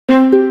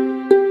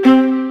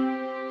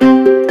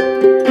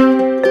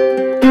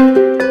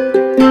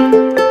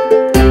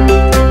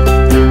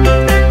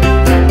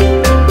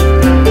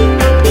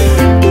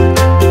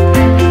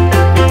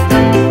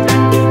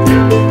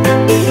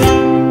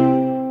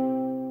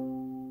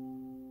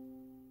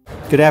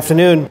Good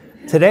afternoon.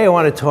 Today I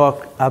want to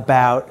talk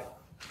about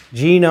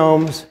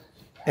genomes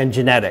and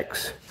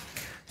genetics.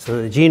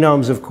 So the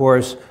genomes, of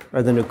course,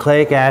 are the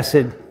nucleic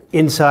acid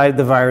inside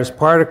the virus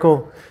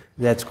particle.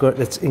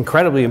 That's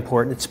incredibly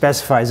important. It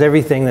specifies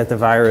everything that the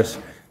virus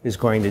is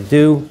going to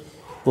do.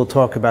 We'll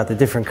talk about the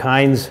different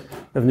kinds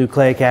of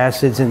nucleic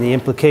acids and the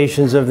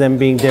implications of them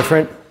being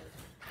different,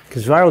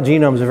 because viral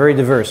genomes are very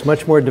diverse,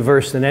 much more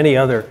diverse than any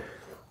other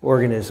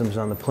organisms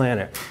on the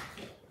planet.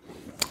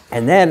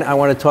 And then I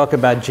want to talk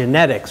about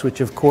genetics, which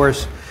of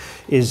course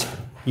is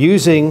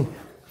using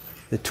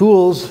the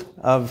tools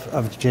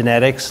of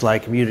genetics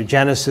like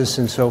mutagenesis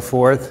and so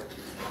forth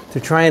to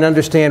try and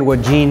understand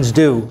what genes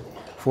do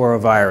for a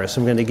virus.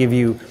 I'm going to give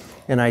you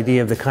an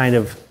idea of the kind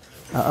of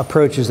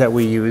approaches that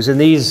we use, and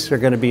these are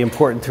going to be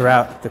important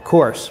throughout the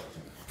course.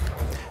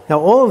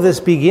 Now, all of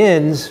this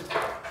begins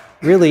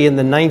really in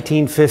the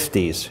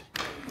 1950s.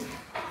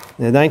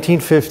 In the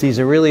 1950s,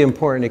 a really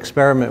important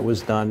experiment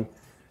was done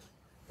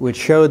which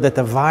showed that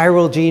the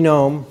viral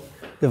genome,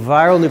 the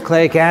viral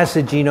nucleic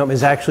acid genome,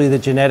 is actually the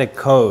genetic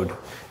code.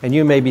 And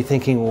you may be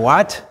thinking,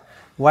 what?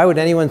 Why would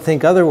anyone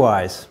think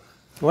otherwise?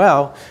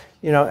 Well,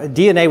 you know,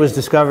 DNA was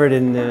discovered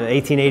in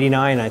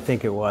 1889, I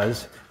think it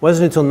was. It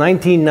wasn't until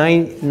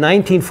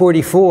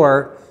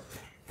 1944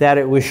 that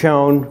it was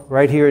shown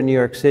right here in New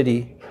York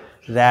City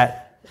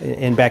that,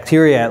 in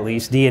bacteria at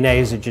least, DNA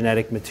is a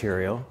genetic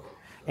material.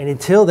 And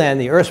until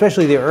then,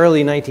 especially the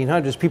early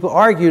 1900s, people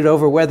argued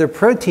over whether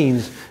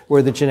proteins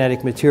were the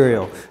genetic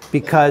material,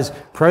 because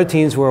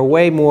proteins were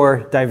way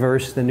more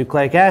diverse than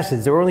nucleic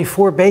acids. There were only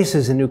 4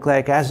 bases in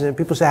nucleic acids, and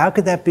people say, how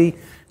could that be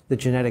the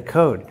genetic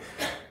code?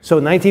 So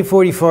in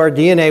 1944,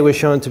 DNA was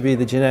shown to be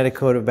the genetic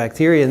code of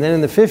bacteria, and then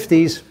in the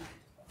 50s,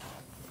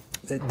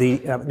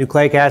 the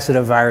nucleic acid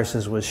of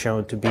viruses was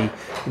shown to be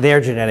their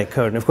genetic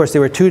code. And of course,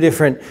 there were 2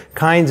 different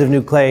kinds of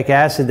nucleic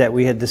acid that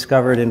we had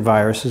discovered in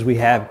viruses. We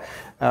have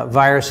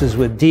viruses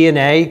with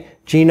DNA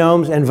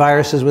genomes and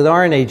viruses with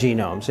RNA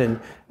genomes.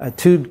 And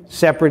 2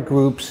 separate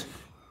groups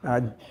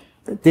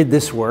did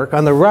this work.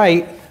 On the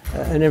right,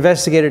 an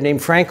investigator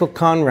named Frankel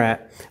Conrad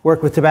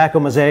worked with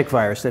tobacco mosaic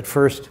virus, that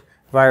first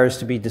virus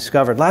to be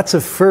discovered. Lots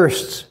of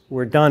firsts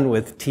were done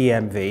with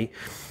TMV.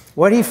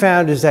 What he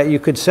found is that you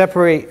could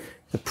separate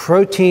the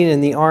protein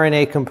and the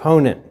RNA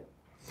component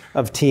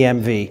of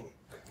TMV.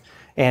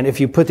 And if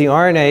you put the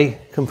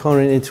RNA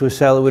component into a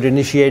cell, it would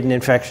initiate an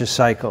infectious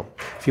cycle.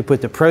 If you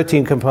put the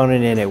protein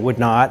component in, it would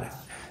not.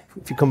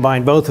 If you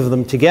combine both of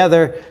them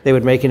together, they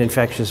would make an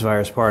infectious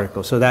virus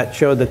particle. So that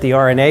showed that the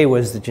RNA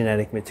was the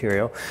genetic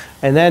material.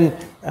 And then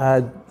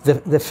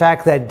the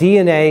fact that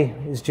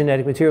DNA is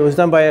genetic material was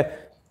done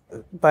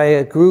by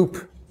a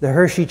group, the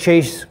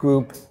Hershey-Chase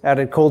group out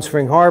at Cold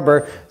Spring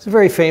Harbor. It's a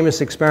very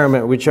famous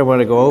experiment which I want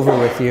to go over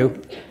with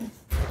you.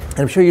 And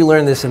I'm sure you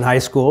learned this in high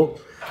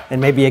school, and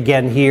maybe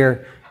again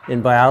here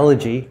in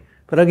biology,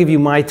 but I'll give you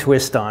my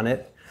twist on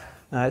it.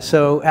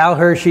 So Al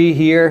Hershey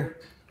here,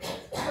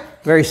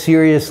 very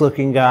serious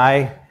looking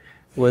guy,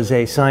 was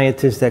a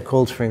scientist at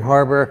Cold Spring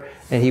Harbor,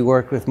 and he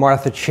worked with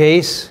Martha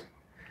Chase.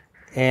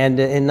 And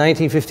in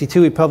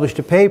 1952, he published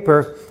a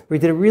paper where he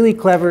did a really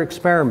clever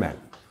experiment.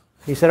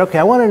 He said, okay,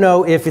 I want to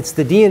know if it's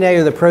the DNA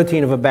or the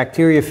protein of a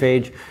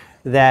bacteriophage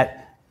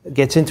that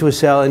gets into a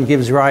cell and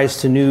gives rise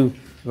to new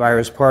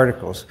virus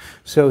particles.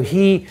 So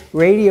he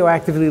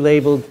radioactively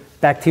labeled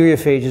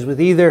bacteriophages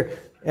with either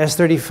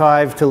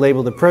S35 to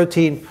label the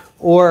protein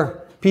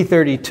or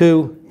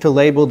P32 to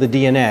label the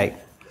DNA.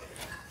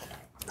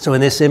 So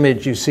in this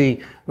image you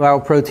see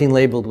viral protein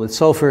labeled with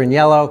sulfur in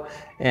yellow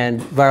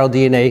and viral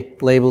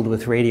DNA labeled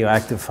with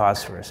radioactive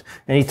phosphorus.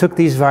 And he took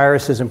these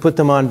viruses and put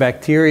them on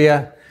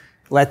bacteria,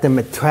 let them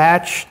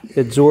attach,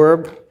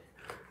 absorb,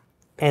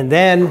 and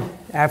then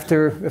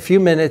after a few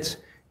minutes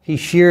he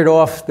sheared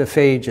off the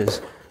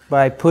phages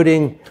by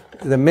putting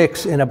the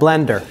mix in a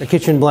blender, a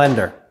kitchen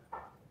blender.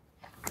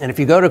 And if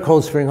you go to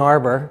Cold Spring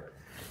Harbor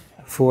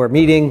for a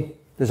meeting,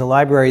 there's a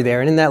library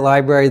there, and in that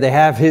library they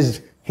have his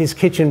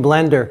kitchen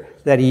blender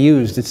that he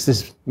used. It's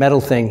this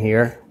metal thing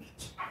here.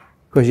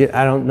 Of course,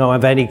 I don't know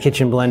of any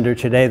kitchen blender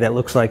today that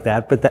looks like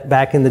that, but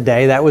back in the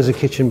day, that was a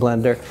kitchen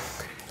blender.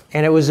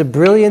 And it was a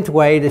brilliant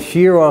way to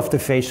shear off the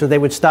phage so they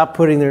would stop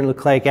putting their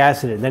nucleic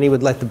acid in. Then he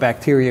would let the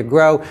bacteria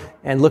grow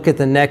and look at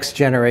the next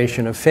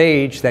generation of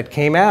phage that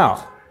came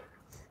out.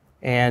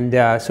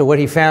 And so what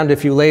he found,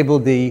 if you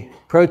labeled the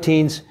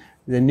proteins,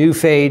 the new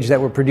phage that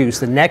were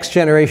produced, the next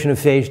generation of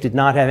phage did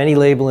not have any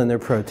label in their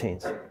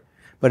proteins.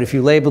 But if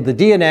you labeled the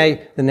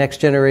DNA, the next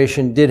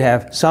generation did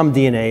have some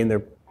DNA in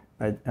their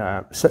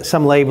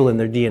some label in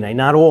their DNA.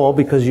 Not all,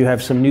 because you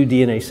have some new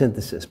DNA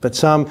synthesis, but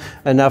some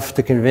enough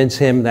to convince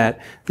him that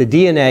the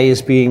DNA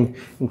is being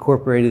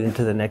incorporated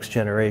into the next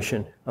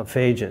generation of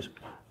phages.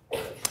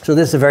 So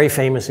this is a very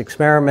famous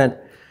experiment,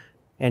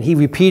 and he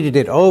repeated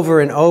it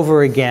over and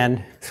over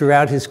again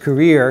throughout his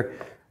career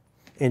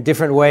in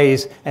different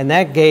ways, and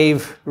that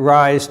gave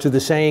rise to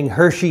the saying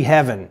Hershey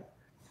heaven.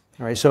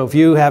 All right, so if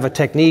you have a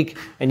technique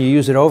and you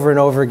use it over and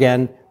over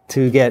again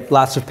to get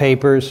lots of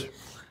papers,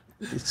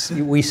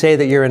 we say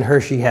that you're in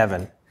Hershey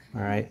heaven.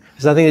 All right, it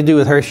has nothing to do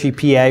with Hershey,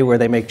 PA, where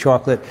they make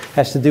chocolate. It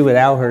has to do with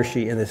Al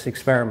Hershey in this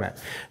experiment.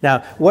 Now,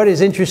 what is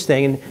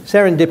interesting, and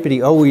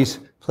serendipity always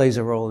plays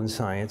a role in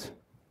science,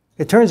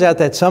 it turns out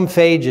that some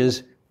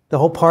phages, the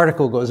whole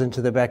particle goes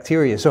into the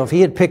bacteria. So if he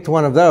had picked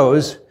one of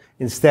those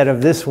instead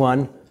of this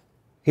one,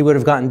 he would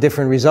have gotten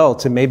different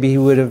results, and maybe he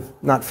would have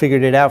not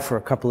figured it out for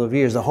a couple of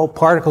years. The whole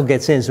particle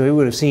gets in, so he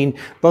would have seen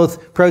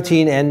both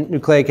protein and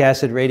nucleic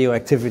acid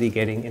radioactivity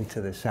getting into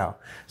the cell.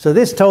 So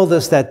this told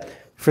us that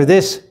for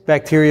this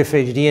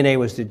bacteriophage, DNA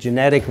was the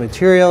genetic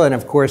material, and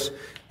of course,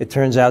 it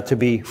turns out to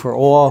be for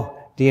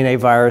all DNA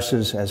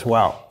viruses as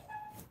well.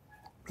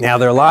 Now,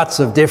 there are lots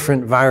of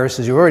different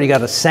viruses. You've already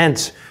got a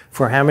sense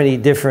for how many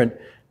different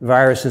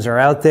viruses are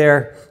out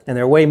there, and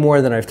there are way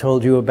more than I've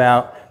told you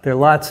about. There are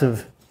lots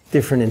of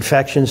different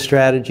infection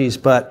strategies,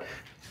 but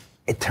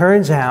it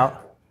turns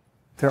out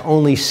there are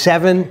only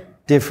 7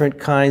 different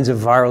kinds of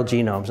viral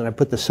genomes. And I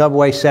put the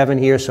subway 7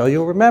 here so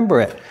you'll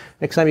remember it.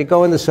 Next time you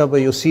go in the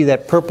subway, you'll see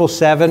that purple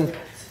 7,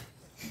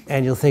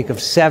 and you'll think of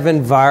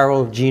 7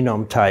 viral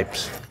genome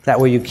types. That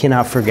way you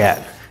cannot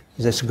forget.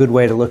 That's a good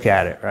way to look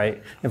at it,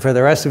 right? And for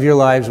the rest of your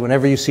lives,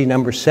 whenever you see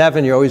number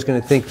 7, you're always going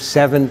to think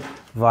 7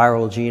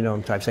 viral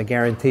genome types. I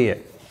guarantee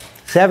it.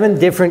 7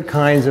 different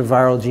kinds of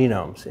viral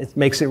genomes. It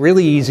makes it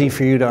really easy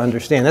for you to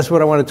understand. That's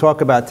what I want to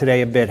talk about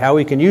today a bit, how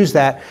we can use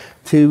that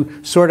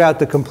to sort out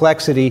the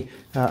complexity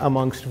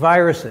amongst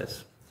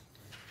viruses.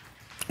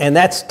 And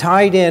that's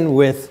tied in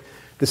with,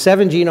 the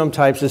 7 genome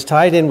types is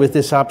tied in with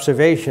this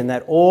observation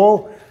that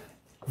all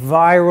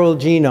viral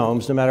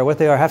genomes, no matter what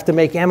they are, have to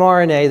make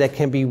mRNA that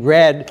can be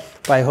read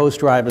by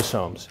host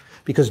ribosomes,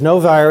 because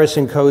no virus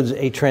encodes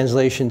a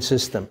translation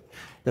system.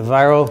 The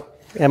viral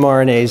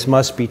mRNAs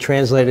must be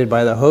translated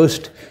by the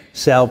host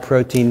cell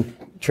protein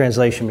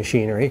translation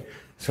machinery.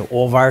 So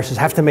all viruses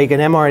have to make an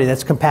mRNA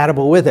that's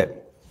compatible with it.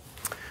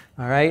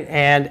 All right,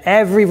 and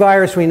every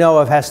virus we know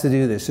of has to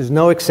do this. There's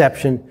no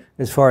exception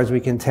as far as we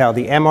can tell.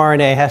 The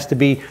mRNA has to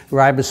be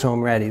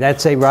ribosome ready.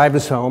 That's a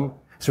ribosome.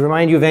 Does it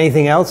remind you of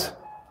anything else?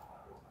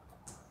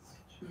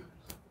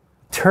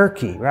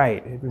 Turkey,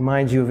 right. It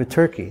reminds you of a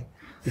turkey.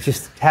 It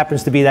just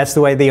happens to be, that's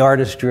the way the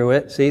artist drew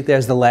it. See,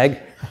 there's the leg.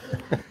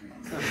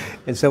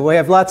 And so we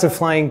have lots of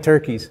flying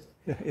turkeys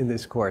in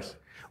this course.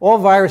 All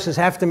viruses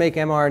have to make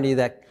mRNA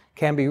that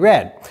can be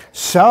read.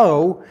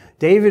 So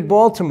David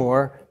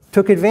Baltimore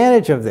took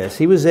advantage of this.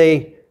 He was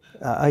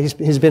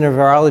he's been a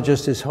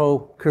virologist his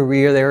whole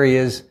career. There he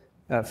is,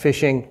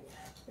 fishing.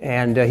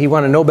 And he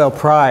won a Nobel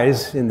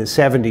Prize in the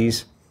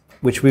 70s,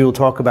 which we will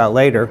talk about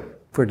later,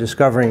 for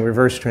discovering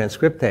reverse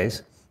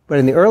transcriptase. But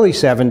in the early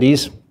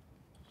 70s,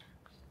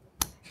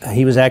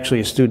 he was actually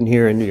a student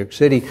here in New York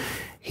City.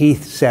 He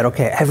said,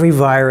 okay, every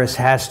virus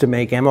has to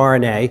make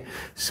mRNA,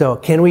 so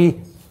can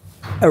we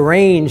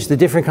arrange the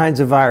different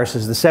kinds of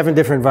viruses, the 7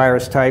 different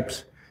virus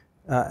types,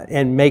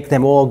 and make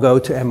them all go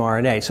to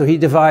mRNA? So he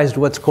devised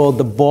what's called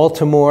the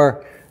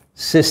Baltimore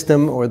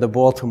system, or the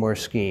Baltimore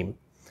scheme,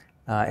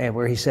 and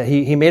where he said,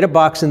 he made a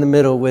box in the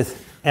middle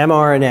with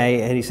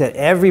mRNA, and he said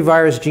every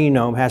virus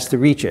genome has to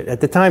reach it.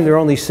 At the time, there were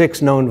only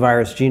 6 known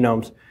virus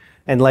genomes,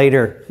 and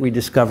later we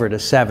discovered a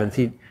 7th.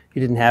 He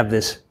didn't have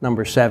this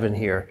number 7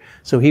 here.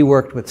 So he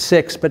worked with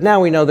 6, but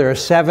now we know there are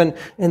 7,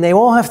 and they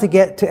all have to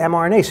get to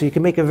mRNA. So you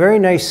can make a very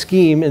nice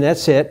scheme, and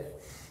that's it,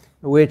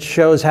 which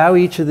shows how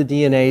each of the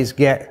DNAs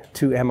get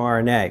to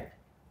mRNA.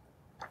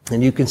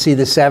 And you can see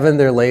the 7,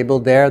 they're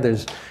labeled there.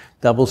 There's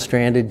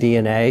double-stranded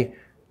DNA.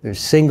 There's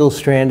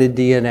single-stranded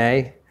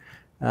DNA.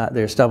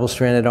 There's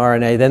double-stranded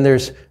RNA. Then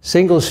there's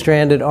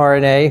single-stranded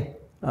RNA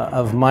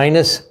of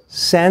minus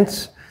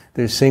sense.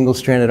 There's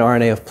single-stranded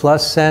RNA of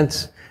plus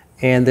sense.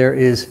 And there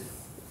is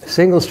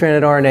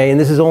single-stranded RNA, and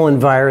this is all in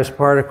virus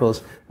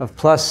particles, of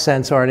plus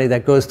sense RNA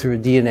that goes through a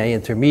DNA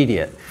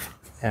intermediate.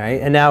 All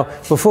right? And now,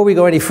 before we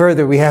go any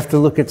further, we have to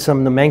look at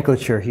some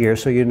nomenclature here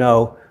so you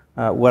know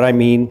what I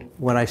mean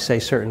when I say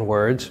certain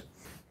words.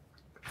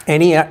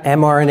 Any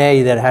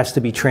mRNA that has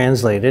to be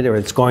translated, or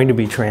it's going to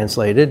be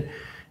translated,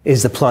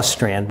 is the plus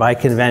strand by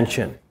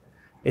convention.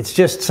 It's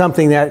just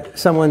something that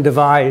someone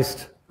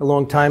devised a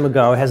long time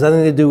ago. It has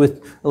nothing to do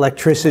with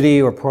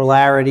electricity or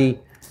polarity.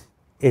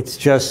 It's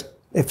just,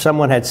 if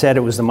someone had said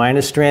it was the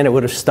minus strand, it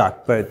would have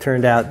stuck. But it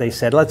turned out they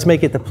said, let's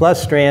make it the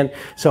plus strand.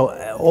 So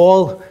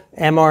all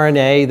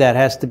mRNA that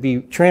has to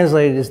be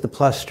translated is the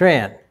plus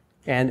strand.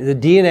 And the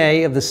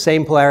DNA of the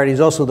same polarity is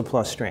also the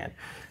plus strand.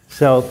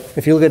 So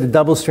if you look at a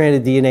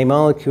double-stranded DNA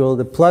molecule,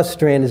 the plus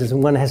strand is the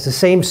one that has the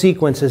same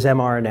sequence as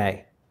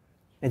mRNA.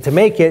 And to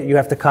make it, you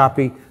have to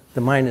copy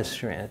the minus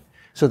strand.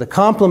 So the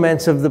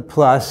complements of the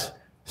plus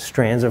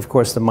strands, of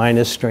course, the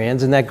minus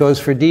strands, and that goes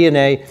for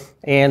DNA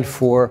and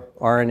for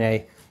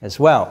RNA as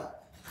well.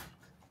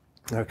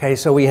 Okay,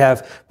 so we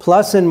have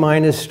plus and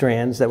minus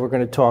strands that we're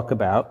going to talk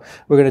about.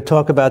 We're going to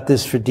talk about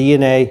this for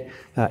DNA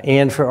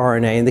and for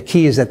RNA, and the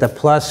key is that the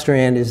plus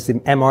strand is the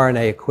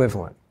mRNA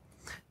equivalent.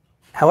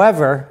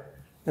 However,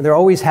 and there are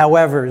always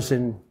howevers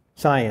in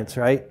science,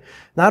 right?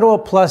 Not all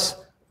plus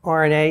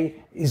RNA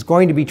is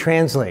going to be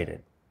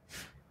translated.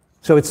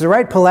 So it's the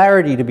right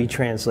polarity to be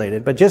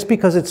translated, but just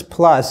because it's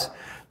plus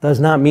does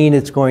not mean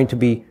it's going to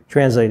be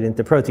translated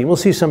into protein. We'll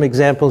see some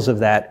examples of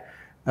that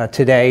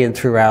today and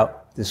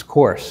throughout this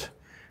course.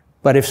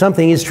 But if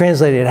something is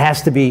translated, it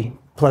has to be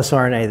plus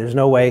RNA.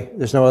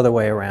 There's no other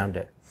way around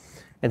it.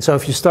 And so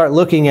if you start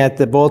looking at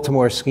the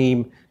Baltimore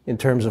scheme in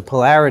terms of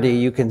polarity,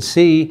 you can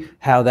see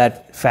how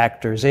that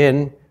factors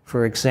in.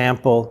 For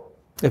example,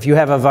 if you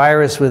have a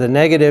virus with a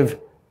negative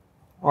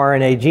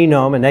RNA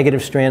genome, a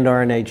negative strand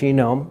RNA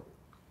genome,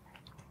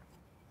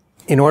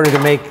 in order to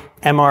make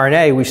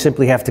mRNA, we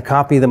simply have to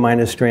copy the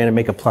minus strand and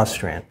make a plus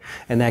strand.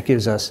 And that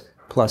gives us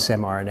plus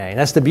mRNA. And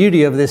that's the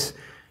beauty of this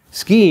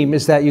scheme,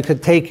 is that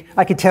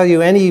I could tell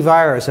you any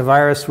virus, a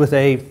virus with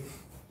a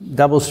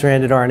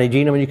double-stranded RNA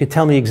genome, and you could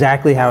tell me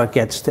exactly how it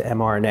gets to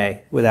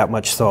mRNA without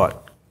much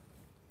thought.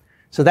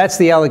 So that's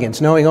the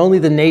elegance. Knowing only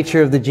the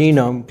nature of the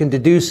genome can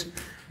deduce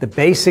the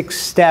basic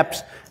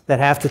steps that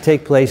have to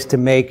take place to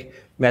make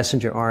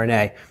messenger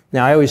RNA.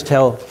 Now, I always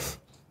tell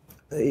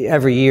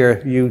every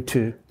year you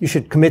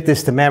should commit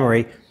this to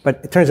memory,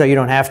 but it turns out you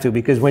don't have to,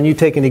 because when you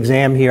take an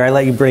exam here, I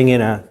let you bring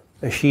in a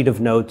sheet of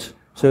notes.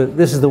 So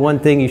this is the one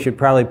thing you should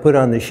probably put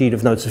on the sheet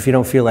of notes if you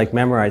don't feel like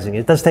memorizing it.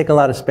 It does take a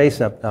lot of space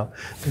up, though.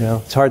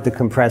 It's hard to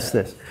compress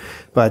this.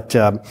 But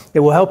it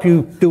will help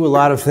you do a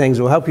lot of things.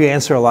 It will help you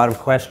answer a lot of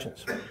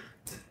questions.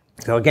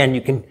 So again,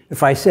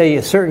 if I say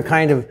a certain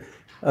kind of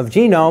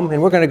genome,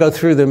 and we're going to go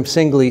through them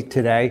singly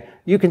today,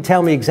 you can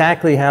tell me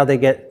exactly how they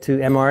get to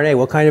mRNA,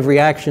 what kind of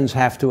reactions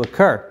have to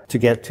occur to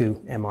get to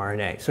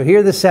mRNA. So here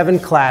are the 7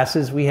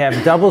 classes. We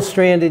have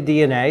double-stranded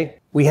DNA.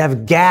 We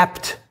have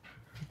gapped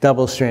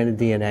double-stranded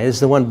DNA. This is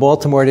the one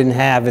Baltimore didn't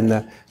have in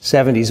the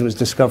 70s. It was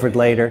discovered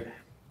later.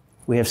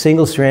 We have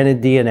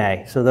single-stranded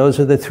DNA. So those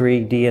are the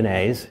 3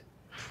 DNAs.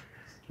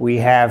 We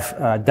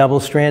have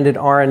double-stranded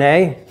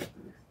RNA.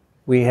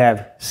 We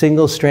have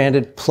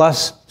single-stranded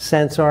plus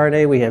sense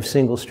RNA. We have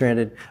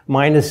single-stranded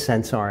minus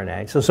sense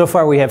RNA. So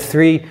far we have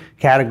 3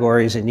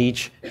 categories in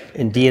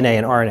DNA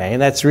and RNA. And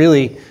that's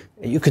really,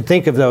 you could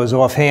think of those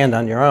offhand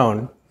on your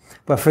own.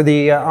 But for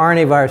the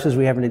RNA viruses,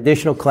 we have an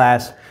additional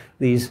class,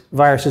 these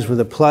viruses with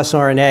a plus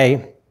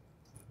RNA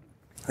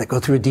that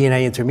go through a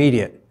DNA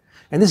intermediate.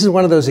 And this is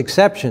one of those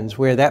exceptions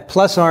where that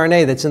plus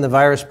RNA that's in the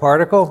virus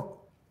particle,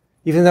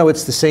 even though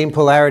it's the same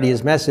polarity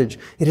as message,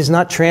 it is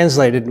not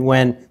translated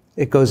when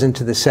it goes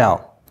into the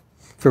cell,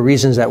 for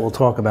reasons that we'll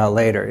talk about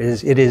later.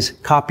 It is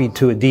copied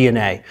to a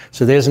DNA.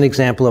 So there's an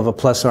example of a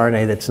plus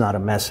RNA that's not a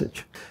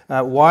message.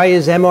 Why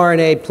is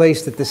mRNA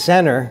placed at the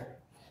center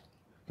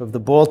of the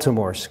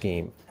Baltimore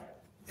scheme?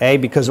 A,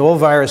 because all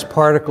virus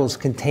particles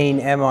contain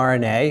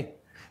mRNA.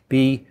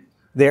 B,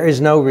 there is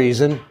no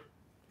reason.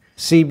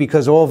 C,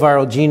 because all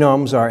viral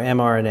genomes are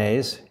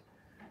mRNAs.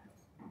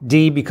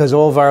 D, because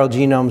all viral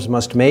genomes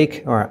must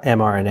make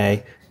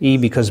mRNA. E,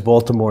 because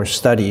Baltimore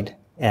studied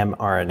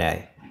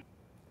mRNA.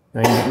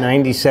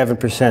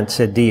 97%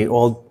 said D,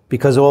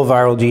 because all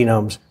viral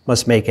genomes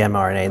must make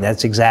mRNA. And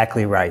that's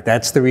exactly right.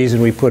 That's the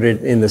reason we put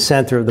it in the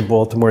center of the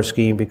Baltimore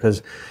scheme,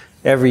 because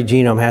every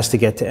genome has to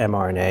get to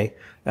mRNA.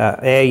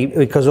 A,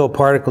 because all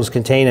particles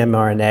contain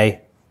mRNA.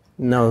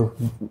 No,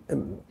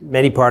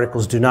 many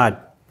particles do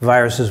not.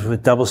 Viruses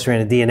with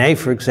double-stranded DNA,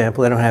 for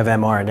example, they don't have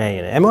mRNA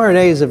in it.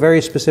 mRNA is a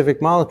very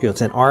specific molecule.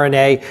 It's an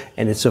RNA,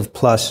 and it's of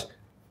plus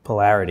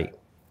polarity.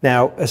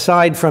 Now,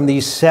 aside from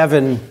these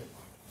 7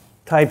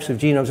 types of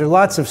genomes, there are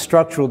lots of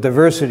structural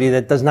diversity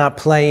that does not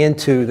play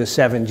into the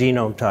 7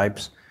 genome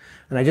types.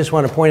 And I just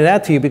want to point it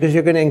out to you because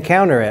you're going to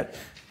encounter it.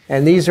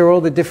 And these are all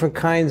the different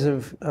kinds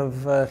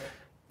of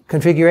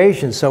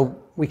configurations. So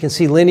we can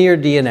see linear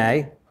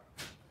DNA.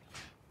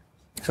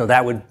 So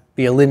that would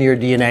be a linear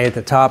DNA at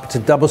the top. It's a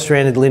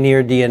double-stranded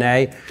linear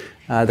DNA.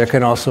 There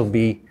can also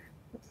be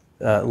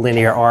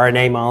linear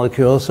RNA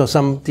molecules. So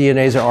some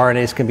DNAs or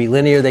RNAs can be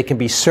linear. They can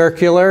be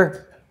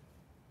circular.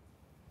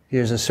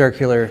 Here's a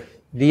circular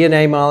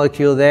DNA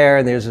molecule there,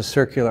 and there's a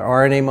circular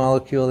RNA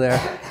molecule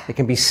there. It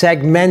can be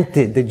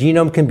segmented. The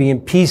genome can be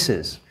in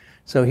pieces.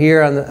 So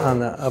here on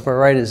the upper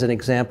right is an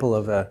example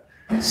of a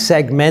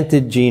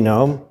segmented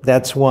genome.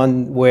 That's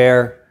one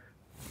where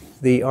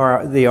the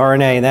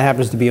RNA, and that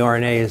happens to be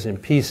RNA, is in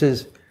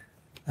pieces.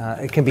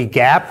 It can be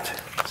gapped.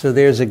 So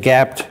there's a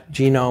gapped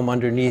genome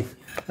underneath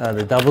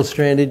the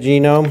double-stranded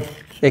genome.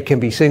 It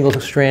can be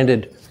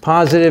single-stranded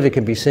positive. It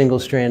can be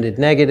single-stranded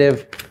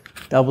negative,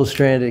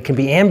 double-stranded. It can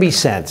be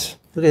ambisense.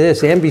 Look at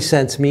this.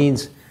 Ambisense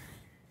means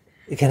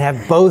it can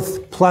have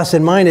both plus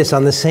and minus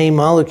on the same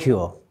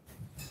molecule.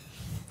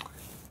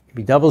 It can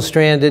be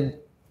double-stranded.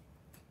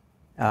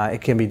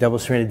 It can be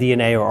double-stranded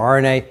DNA or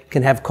RNA. It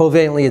can have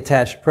covalently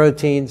attached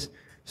proteins.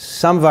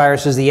 Some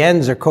viruses, the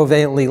ends are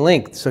covalently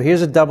linked. So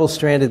here's a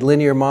double-stranded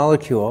linear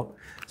molecule.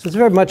 So it's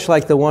very much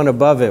like the one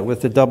above it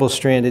with the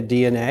double-stranded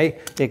DNA,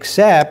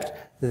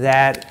 except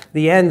that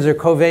the ends are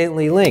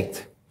covalently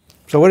linked.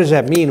 So what does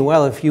that mean?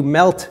 Well, if you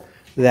melt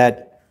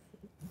that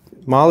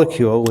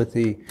molecule with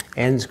the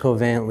ends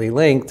covalently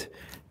linked,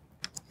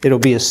 it'll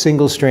be a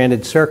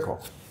single-stranded circle,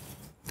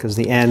 because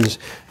the ends,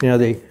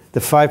 the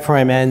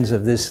 5' ends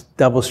of this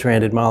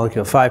double-stranded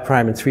molecule,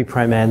 5' and 3'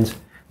 ends,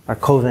 are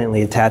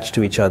covalently attached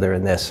to each other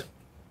in this.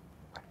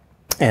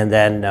 And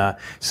then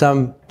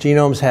some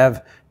genomes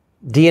have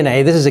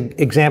DNA. This is an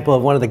example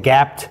of one of the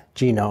gapped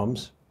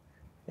genomes.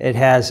 It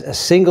has a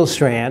single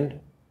strand.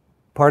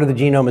 Part of the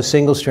genome is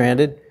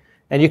single-stranded.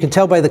 And you can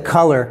tell by the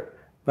color,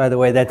 by the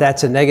way, that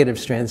that's a negative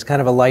strand. It's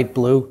kind of a light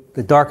blue.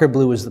 The darker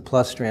blue is the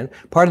plus strand.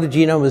 Part of the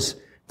genome is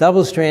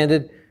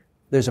double-stranded.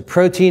 There's a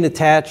protein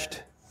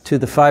attached to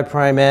the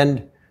 5'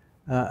 end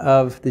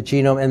of the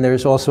genome, and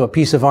there's also a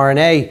piece of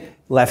RNA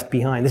left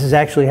behind. This is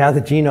actually how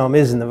the genome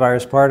is in the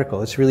virus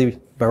particle. It's really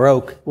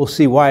baroque. We'll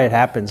see why it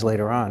happens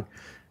later on.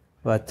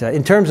 But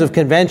in terms of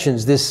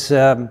conventions, this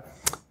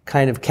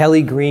kind of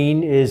Kelly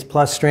green is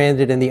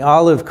plus-stranded, and the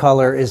olive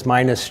color is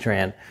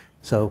minus-strand.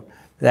 So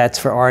that's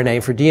for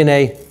RNA. For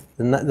DNA,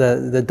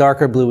 the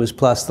darker blue is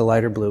plus, the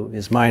lighter blue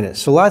is minus.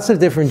 So lots of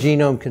different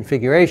genome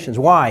configurations.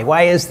 Why?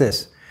 Why is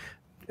this?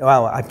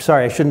 Well, I'm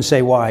sorry, I shouldn't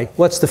say why.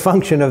 What's the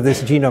function of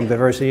this genome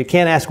diversity? You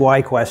can't ask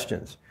why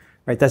questions,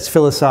 right? That's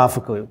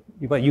philosophical.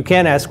 But you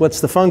can ask what's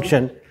the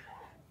function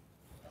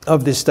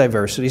of this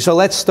diversity. So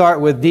let's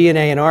start with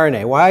DNA and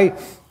RNA. Why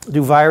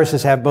do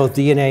viruses have both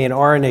DNA and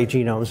RNA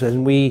genomes,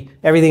 and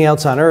everything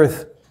else on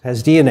Earth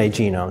has DNA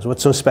genomes?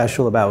 What's so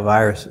special about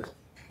viruses?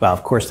 Well,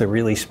 of course, they're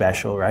really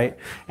special, right?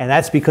 And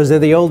that's because they're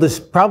the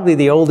oldest, probably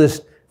the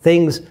oldest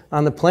things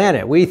on the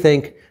planet. We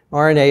think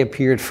RNA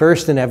appeared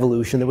first in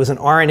evolution. There was an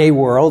RNA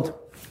world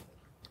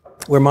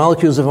where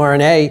molecules of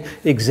RNA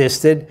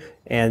existed,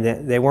 and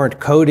they weren't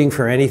coding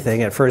for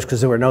anything at first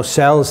because there were no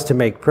cells to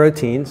make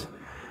proteins,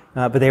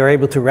 but they were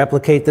able to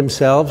replicate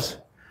themselves.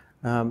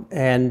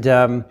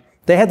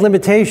 They had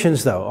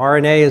limitations, though.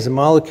 RNA as a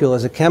molecule,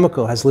 as a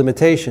chemical, has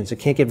limitations. It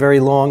can't get very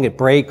long. It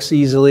breaks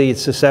easily.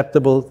 It's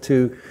susceptible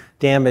to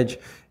damage.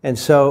 And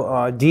so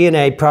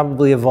DNA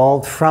probably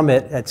evolved from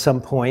it at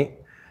some point.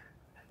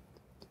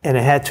 And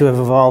it had to have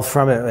evolved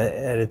from it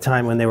at a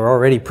time when there were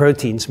already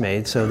proteins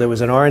made. So there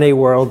was an RNA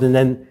world, and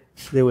then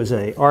there was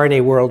an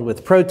RNA world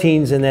with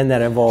proteins, and then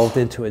that evolved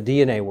into a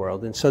DNA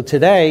world. And so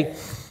today,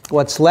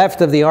 what's left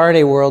of the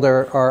RNA world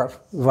are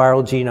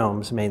viral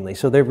genomes, mainly.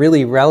 So they're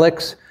really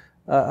relics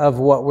of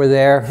what were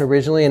there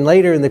originally. And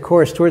later in the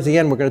course, towards the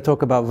end, we're going to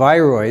talk about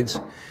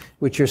viroids,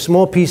 which are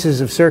small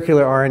pieces of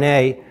circular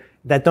RNA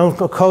that don't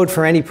code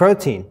for any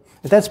protein.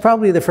 But that's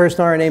probably the first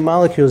RNA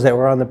molecules that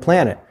were on the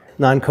planet,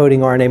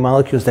 non-coding RNA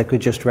molecules that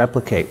could just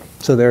replicate.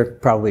 So they're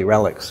probably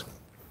relics.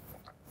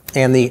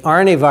 And the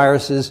RNA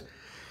viruses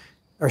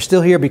are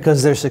still here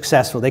because they're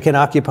successful. They can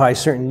occupy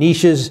certain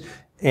niches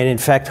and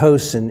infect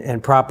hosts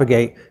and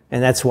propagate,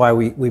 and that's why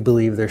we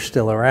believe they're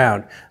still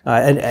around.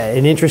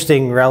 An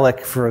interesting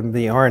relic from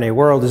the RNA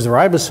world is the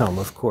ribosome,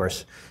 of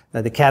course.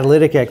 The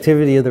catalytic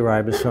activity of the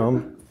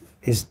ribosome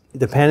is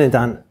dependent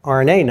on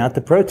RNA, not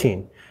the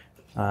protein.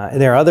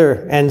 And there are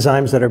other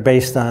enzymes that are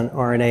based on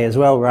RNA as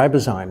well,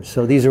 ribozymes.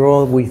 So these are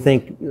all, we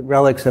think,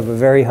 relics of a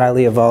very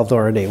highly evolved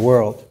RNA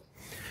world.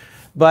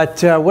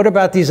 But what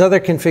about these other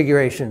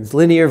configurations?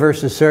 Linear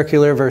versus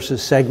circular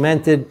versus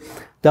segmented,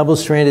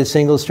 double-stranded,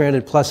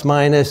 single-stranded, plus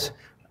minus.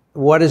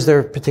 What is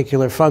their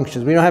particular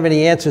functions? We don't have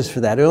any answers for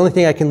that. The only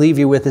thing I can leave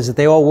you with is that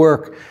they all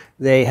work.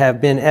 They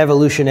have been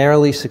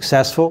evolutionarily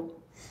successful.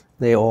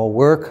 They all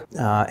work,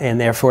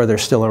 and therefore they're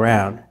still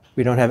around.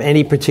 We don't have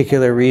any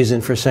particular reason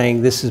for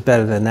saying this is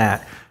better than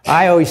that.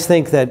 I always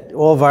think that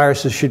all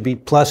viruses should be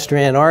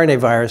plus-strand RNA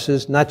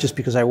viruses, not just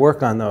because I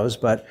work on those,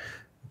 but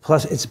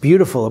plus, it's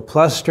beautiful. A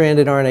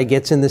plus-stranded RNA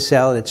gets in the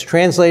cell, it's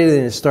translated,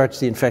 and it starts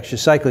the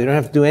infectious cycle. You don't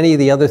have to do any of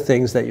the other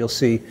things that you'll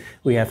see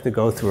we have to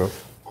go through.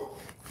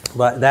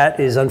 But that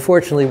is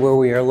unfortunately where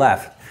we are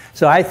left.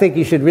 So I think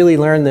you should really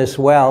learn this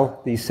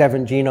well, these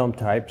 7 genome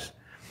types,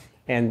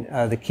 and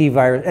the key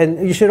virus.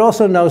 And you should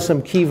also know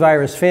some key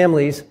virus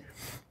families,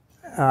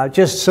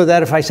 just so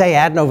that if I say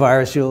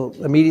adenovirus, you'll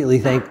immediately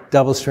think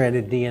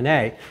double-stranded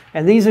DNA.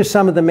 And these are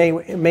some of the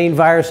main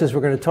viruses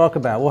we're going to talk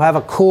about. We'll have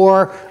a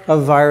core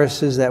of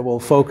viruses that we'll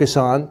focus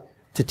on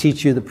to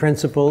teach you the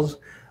principles.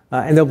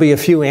 And there'll be a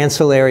few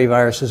ancillary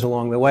viruses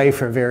along the way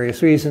for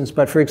various reasons.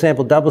 But for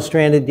example,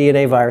 double-stranded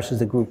DNA viruses,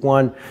 the group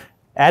 1,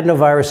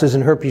 adenoviruses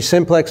and herpes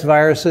simplex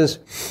viruses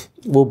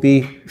will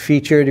be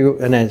featured.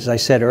 And as I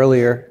said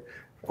earlier,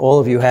 all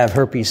of you have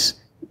herpes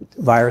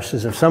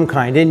viruses of some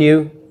kind in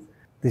you.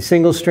 The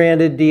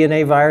single-stranded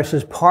DNA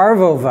viruses,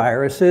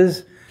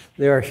 parvoviruses,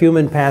 there are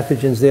human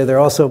pathogens there. There are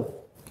also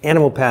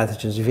animal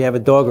pathogens. If you have a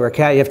dog or a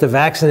cat, you have to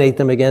vaccinate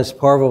them against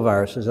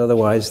parvoviruses,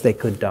 otherwise they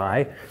could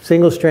die.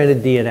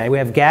 Single-stranded DNA. We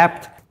have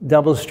gapped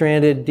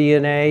double-stranded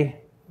DNA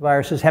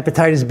viruses.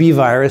 Hepatitis B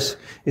virus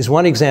is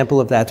one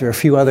example of that. There are a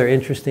few other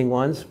interesting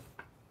ones.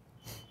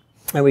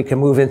 And we can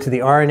move into the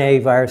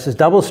RNA viruses,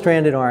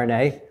 double-stranded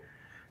RNA.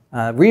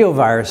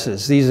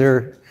 Reoviruses, these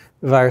are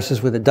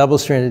viruses with a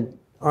double-stranded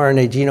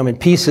RNA genome in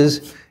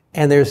pieces,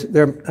 and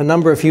there are a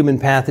number of human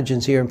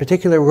pathogens here, in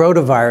particular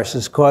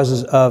rotaviruses,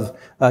 causes of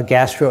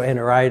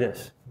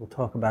gastroenteritis. We'll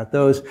talk about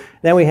those.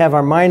 Then we have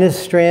our minus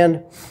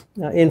strand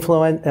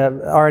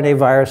RNA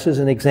viruses.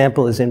 An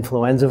example is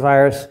influenza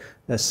virus,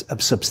 a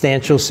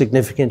substantial,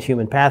 significant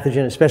human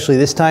pathogen, especially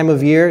this time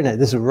of year. Now,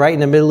 this is right in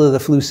the middle of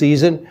the flu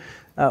season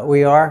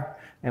we are.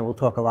 and we'll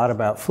talk a lot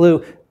about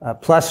flu,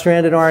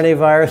 plus-stranded RNA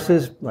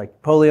viruses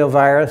like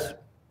poliovirus,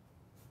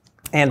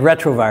 and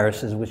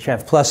retroviruses, which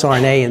have plus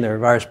RNA in their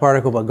virus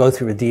particle but go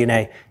through a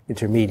DNA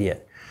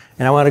intermediate.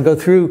 And I want to go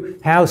through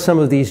how some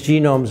of these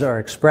genomes are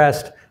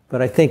expressed,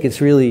 but I think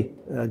it's really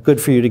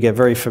good for you to get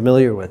very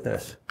familiar with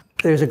this.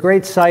 There's a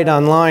great site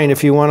online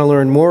if you want to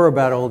learn more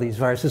about all these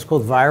viruses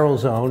called Viral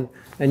Zone,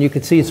 and you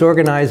can see it's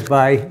organized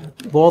by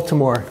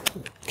Baltimore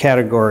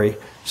category.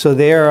 So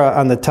there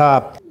on the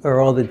top are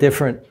all the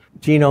different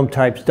genome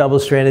types: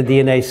 double-stranded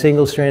DNA,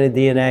 single-stranded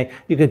DNA.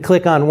 You could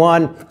click on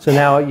one, so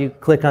now you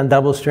click on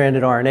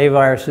double-stranded RNA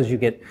viruses, you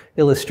get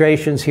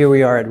illustrations. Here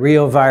we are at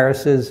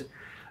reoviruses.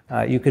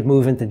 You could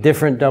move into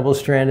different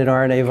double-stranded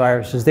RNA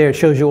viruses. There it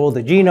shows you all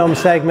the genome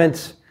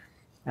segments,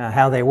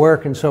 how they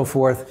work and so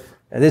forth.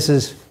 This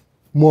is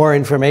more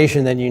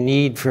information than you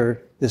need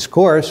for this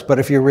course, but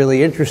if you're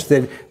really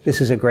interested,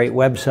 this is a great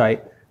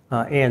website,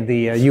 and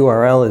the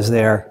URL is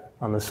there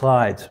on the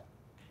slides.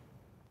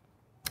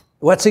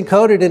 What's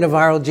encoded in a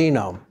viral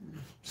genome?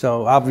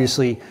 So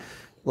obviously,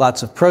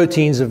 lots of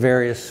proteins of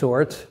various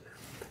sorts.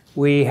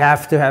 We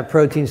have to have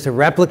proteins to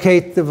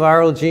replicate the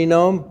viral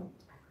genome.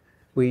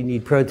 We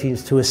need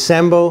proteins to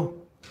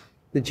assemble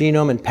the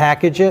genome and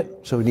package it.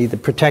 So we need the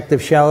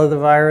protective shell of the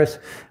virus.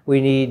 We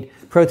need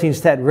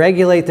proteins that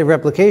regulate the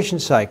replication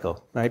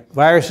cycle, right?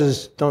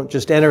 Viruses don't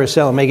just enter a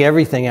cell and make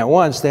everything at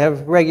once. They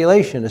have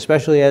regulation,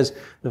 especially as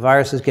the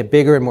viruses get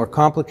bigger and more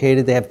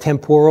complicated. They have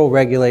temporal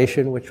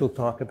regulation, which we'll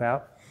talk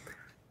about.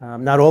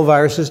 Not all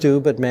viruses do,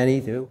 but many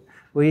do.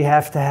 We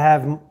have to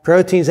have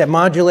proteins that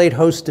modulate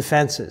host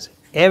defenses.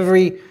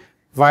 Every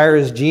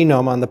virus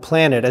genome on the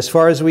planet, as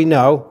far as we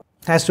know,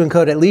 has to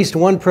encode at least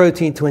one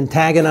protein to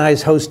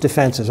antagonize host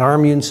defenses, our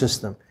immune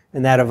system,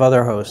 and that of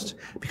other hosts.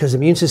 Because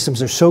immune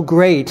systems are so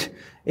great,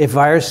 if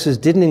viruses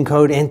didn't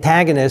encode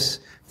antagonists,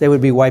 they would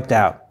be wiped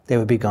out. They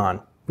would be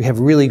gone. We have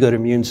really good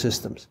immune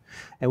systems.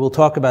 And we'll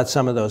talk about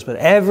some of those. But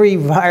every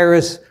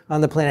virus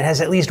on the planet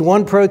has at least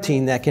one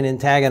protein that can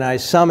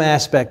antagonize some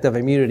aspect of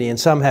immunity, and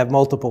some have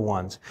multiple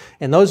ones.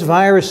 And those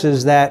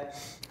viruses that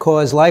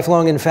cause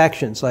lifelong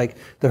infections, like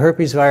the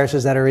herpes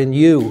viruses that are in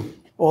you,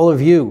 all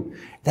of you,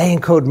 they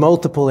encode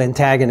multiple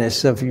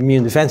antagonists of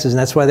immune defenses, and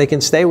that's why they can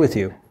stay with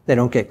you. They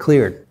don't get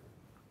cleared.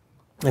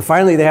 And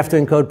finally, they have to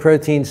encode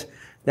proteins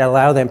that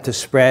allow them to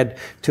spread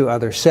to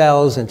other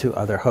cells and to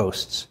other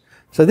hosts.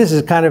 So this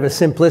is kind of a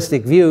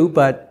simplistic view,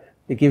 but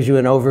it gives you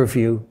an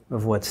overview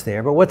of what's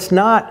there. But what's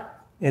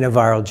not in a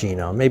viral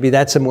genome? Maybe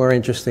that's a more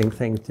interesting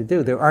thing to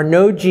do. There are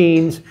no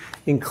genes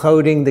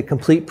encoding the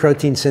complete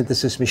protein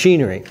synthesis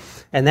machinery.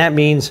 And that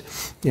means,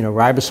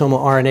 ribosomal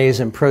RNAs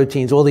and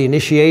proteins, all the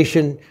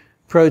initiation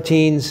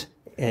proteins,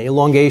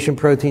 elongation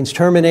proteins,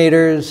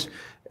 terminators,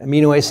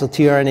 amino acyl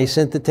tRNA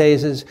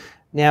synthetases.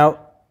 Now,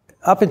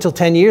 up until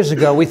 10 years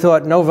ago, we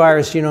thought no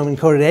virus genome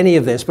encoded any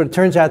of this, but it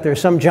turns out there are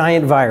some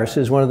giant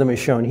viruses. One of them is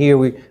shown here.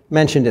 We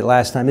mentioned it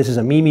last time. This is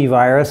a Mimi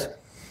virus.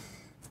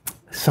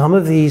 Some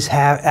of these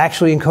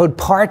actually encode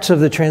parts of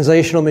the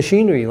translational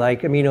machinery,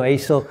 like amino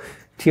acyl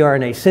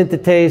tRNA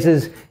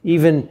synthetases,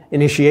 even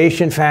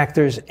initiation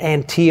factors,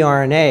 and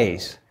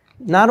tRNAs.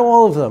 Not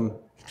all of them.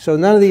 So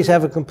none of these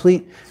have a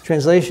complete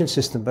translation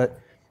system,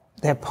 but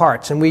they have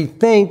parts. And we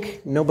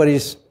think,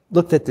 nobody's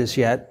looked at this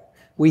yet,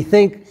 we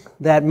think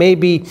that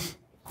maybe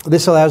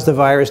this allows the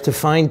virus to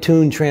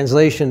fine-tune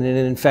translation in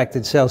an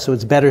infected cell, so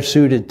it's better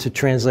suited to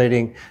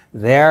translating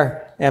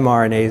their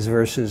mRNAs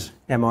versus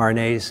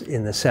mRNAs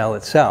in the cell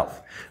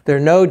itself. There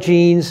are no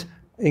genes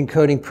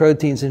encoding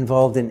proteins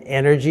involved in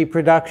energy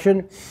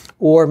production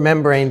or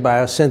membrane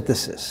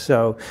biosynthesis.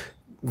 So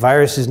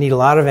viruses need a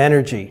lot of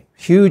energy,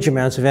 huge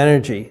amounts of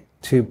energy,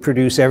 to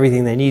produce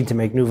everything they need to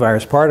make new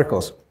virus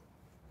particles.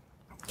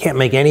 Can't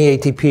make any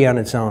ATP on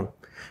its own.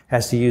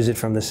 Has to use it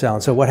from the cell.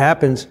 And so what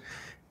happens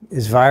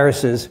is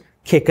viruses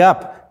kick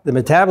up the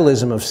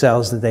metabolism of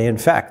cells that they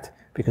infect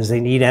because they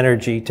need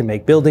energy to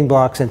make building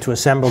blocks and to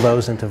assemble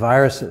those into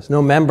viruses.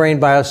 No membrane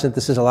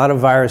biosynthesis. A lot of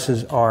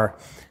viruses are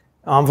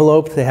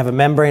enveloped. They have a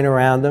membrane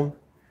around them.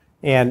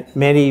 And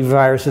many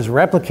viruses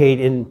replicate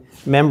in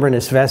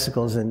membranous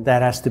vesicles, and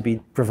that has to be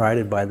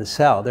provided by the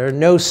cell. There are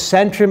no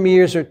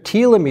centromeres or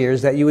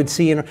telomeres that you would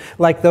see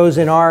like those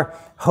in our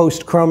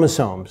host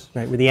chromosomes,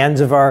 right? With the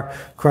ends of our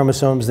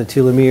chromosomes, the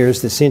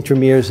telomeres, the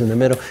centromeres in the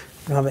middle.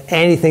 You don't have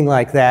anything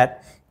like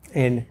that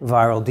in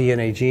viral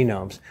DNA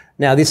genomes.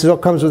 Now, this all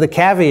comes with a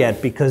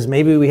caveat because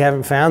maybe we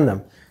haven't found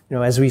them.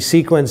 As we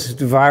sequence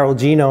viral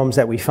genomes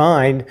that we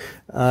find,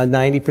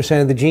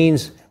 90% of the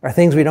genes are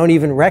things we don't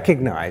even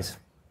recognize.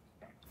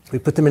 We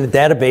put them in a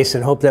database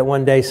and hope that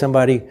one day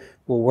somebody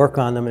will work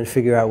on them and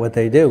figure out what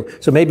they do.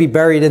 So maybe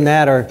buried in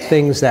that are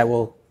things that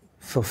will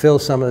fulfill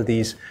some of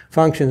these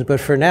functions.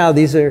 But for now,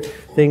 these are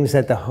things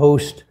that the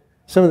host,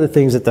 some of the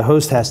things that the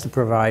host has to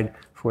provide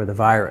for the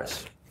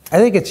virus. I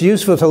think it's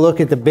useful to look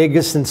at the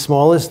biggest and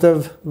smallest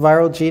of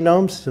viral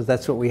genomes. So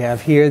that's what we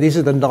have here. These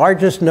are the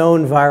largest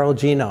known viral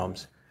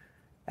genomes.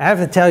 I have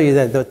to tell you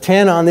that the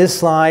 10 on this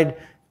slide,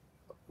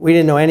 we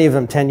didn't know any of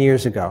them 10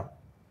 years ago.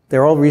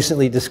 They're all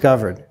recently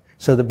discovered.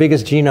 So the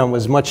biggest genome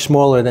was much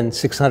smaller than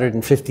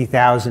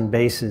 650,000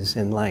 bases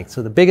in length.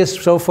 So the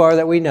biggest so far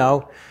that we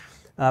know,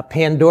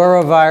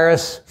 Pandora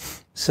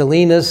virus,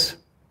 Salinas,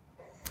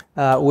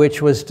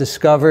 which was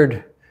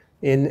discovered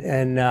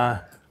in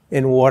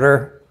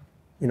water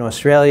in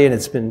Australia, and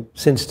it's been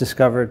since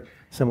discovered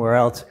somewhere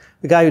else.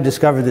 The guy who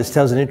discovered this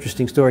tells an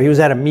interesting story. He was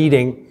at a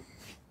meeting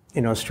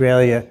in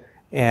Australia,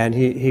 and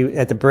he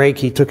at the break,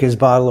 he took his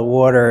bottle of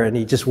water and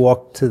he just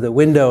walked to the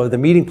window of the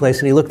meeting place,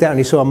 and he looked out and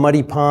he saw a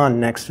muddy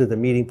pond next to the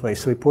meeting place.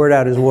 So he poured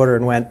out his water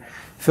and went,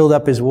 filled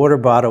up his water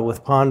bottle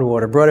with pond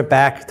water, brought it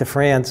back to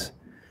France,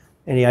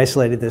 and he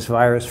isolated this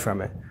virus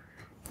from it.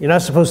 You're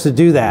not supposed to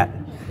do that,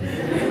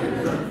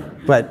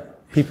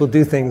 but people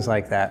do things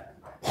like that.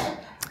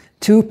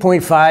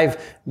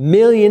 2.5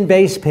 million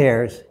base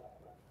pairs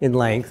in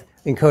length,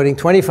 encoding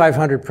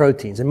 2,500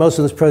 proteins. And most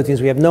of those proteins,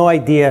 we have no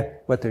idea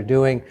what they're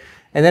doing.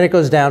 And then it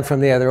goes down from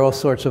there. There are all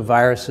sorts of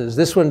viruses.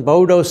 This one,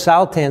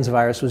 Bodo-Saltans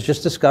virus, was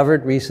just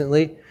discovered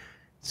recently.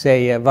 It's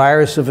a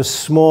virus of a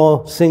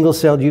small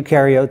single-celled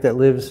eukaryote that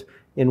lives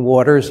in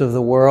waters of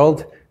the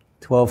world,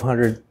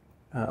 1,200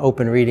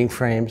 open reading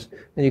frames.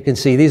 And you can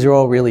see these are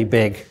all really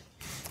big.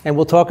 And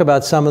we'll talk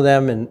about some of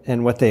them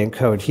and what they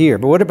encode here.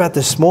 But what about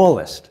the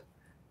smallest?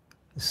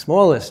 The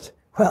smallest,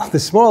 well, the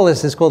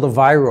smallest is called a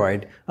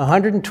viroid,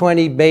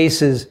 120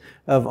 bases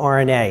of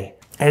RNA.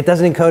 And it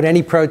doesn't encode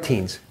any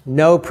proteins,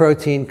 no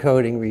protein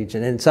coding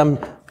region. And some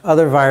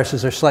other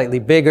viruses are slightly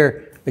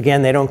bigger.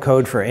 Again, they don't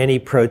code for any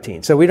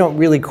protein. So we don't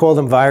really call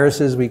them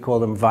viruses. We call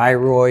them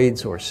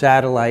viroids or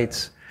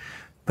satellites.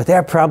 But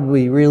they're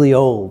probably really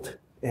old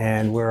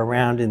and we're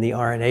around in the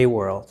RNA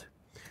world.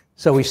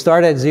 So we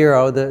start at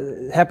 0.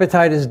 The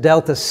hepatitis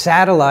delta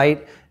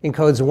satellite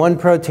encodes one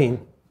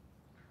protein.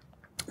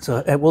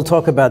 So we'll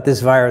talk about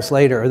this virus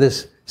later, or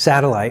this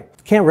satellite.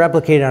 It can't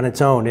replicate on its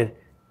own. It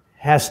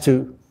has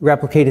to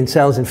replicate in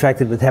cells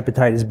infected with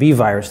hepatitis B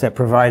virus that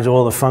provides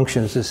all the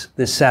functions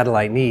this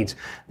satellite needs.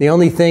 The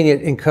only thing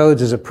it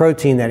encodes is a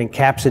protein that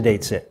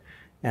encapsulates it,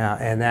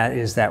 and that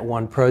is that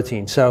one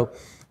protein. So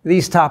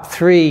these top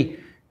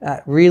three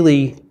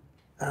really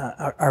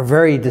are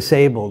very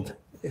disabled,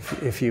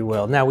 if you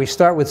will. Now we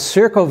start with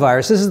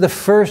circovirus. This is the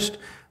first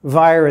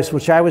virus,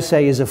 which I would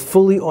say is a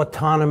fully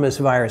autonomous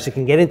virus. It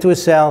can get into a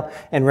cell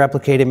and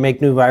replicate and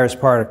make new virus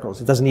particles.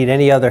 It doesn't need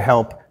any other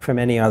help from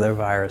any other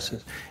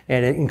viruses.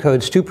 And it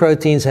encodes 2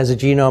 proteins, has a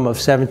genome of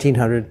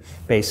 1,700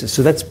 bases.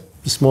 So that's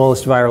the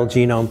smallest viral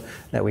genome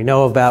that we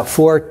know about.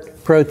 4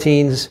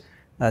 proteins,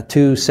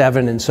 2,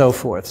 7, and so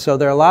forth. So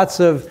there are lots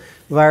of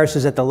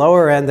viruses at the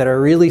lower end that are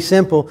really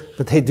simple,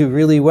 but they do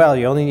really well.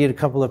 You only need a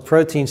couple of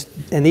proteins,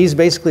 and these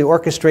basically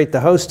orchestrate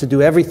the host to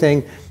do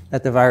everything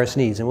that the virus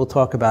needs, and we'll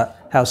talk about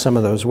how some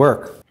of those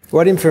work.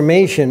 What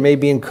information may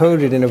be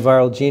encoded in a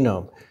viral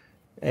genome?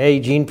 A,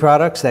 gene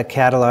products that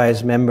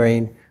catalyze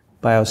membrane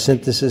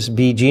biosynthesis.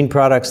 B, gene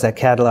products that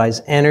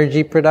catalyze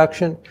energy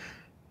production.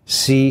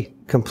 C,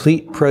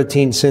 complete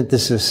protein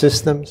synthesis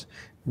systems.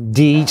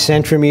 D,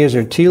 centromeres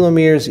or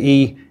telomeres.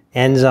 E,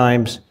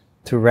 enzymes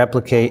to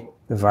replicate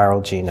the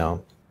viral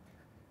genome.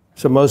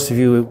 So most of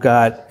you have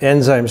got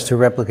enzymes to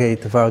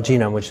replicate the viral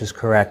genome, which is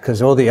correct,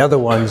 because all the other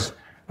ones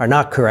are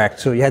not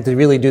correct. So you had to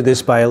really do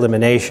this by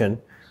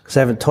elimination, because I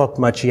haven't talked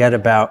much yet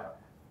about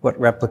what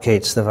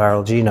replicates the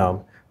viral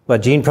genome.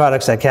 But gene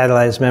products that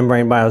catalyze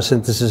membrane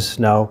biosynthesis,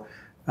 no.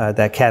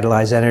 That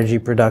catalyze energy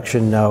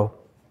production, no.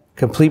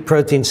 Complete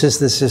protein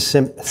synthesis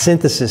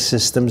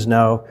systems,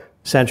 no.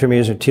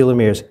 Centromeres or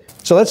telomeres.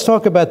 So let's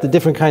talk about the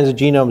different kinds of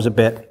genomes a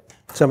bit,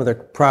 some of their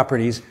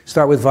properties.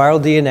 Start with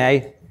viral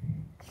DNA.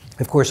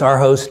 Of course, our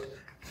host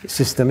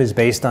system is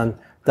based on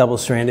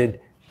double-stranded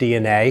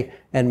DNA,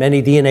 and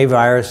many DNA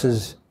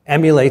viruses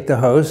emulate the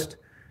host.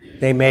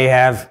 They may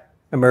have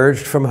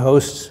emerged from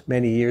hosts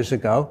many years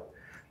ago,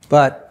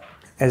 but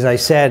as I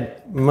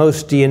said,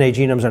 most DNA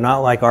genomes are not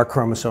like our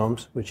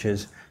chromosomes, which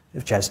has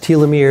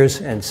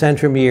telomeres and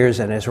centromeres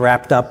and is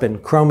wrapped up in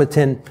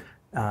chromatin.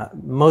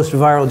 Most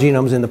viral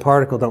genomes in the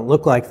particle don't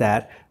look like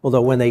that,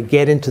 although when they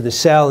get into the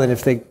cell, and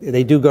if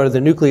they do go to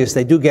the nucleus,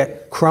 they do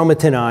get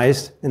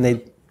chromatinized, and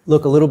they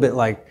look a little bit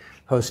like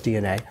host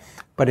DNA.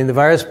 But in the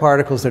virus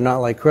particles, they're not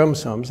like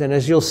chromosomes. And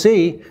as you'll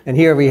see, and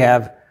here we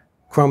have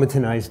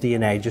chromatinized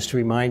DNA, just to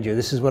remind you.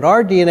 This is what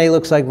our DNA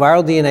looks like.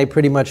 Viral DNA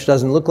pretty much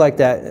doesn't look like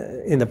that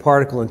in the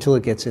particle until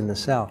it gets in the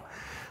cell.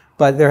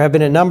 But there have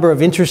been a number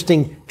of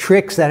interesting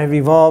tricks that have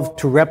evolved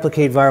to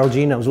replicate viral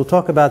genomes. We'll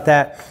talk about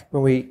that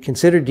when we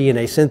consider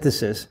DNA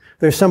synthesis.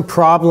 There's some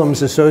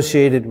problems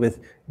associated with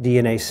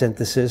DNA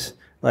synthesis,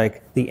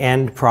 like the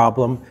end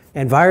problem.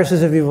 And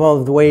viruses have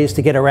evolved ways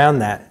to get around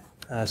that.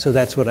 So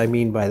that's what I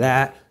mean by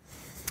that.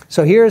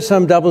 So here are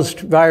some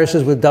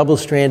viruses with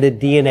double-stranded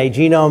DNA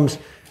genomes,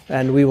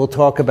 and we will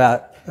talk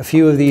about a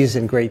few of these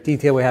in great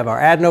detail. We have our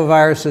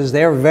adenoviruses.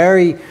 They're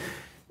very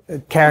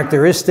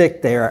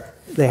characteristic.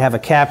 They have a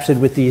capsid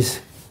with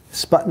these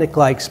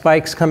Sputnik-like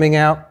spikes coming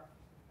out.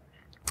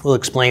 We'll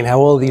explain how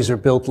all of these are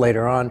built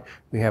later on.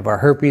 We have our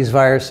herpes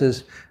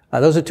viruses.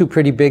 Those are two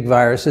pretty big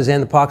viruses,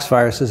 and the pox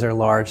viruses are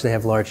large. They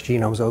have large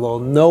genomes, although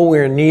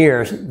nowhere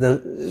near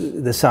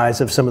the size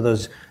of some of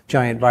those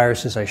giant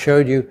viruses I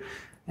showed you.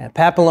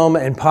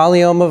 Papilloma and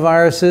polyoma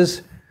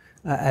viruses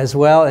as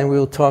well, and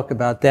we'll talk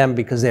about them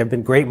because they have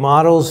been great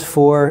models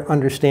for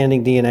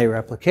understanding DNA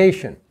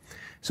replication.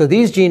 So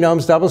these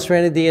genomes,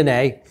 double-stranded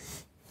DNA,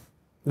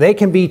 they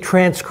can be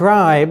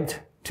transcribed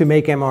to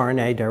make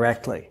mRNA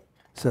directly.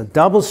 So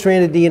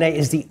double-stranded DNA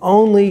is the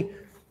only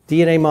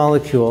DNA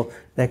molecule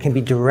that can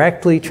be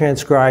directly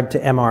transcribed to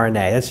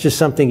mRNA. That's just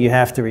something you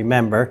have to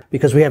remember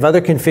because we have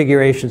other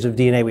configurations of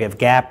DNA. We have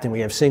gapped and we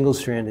have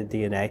single-stranded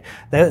DNA.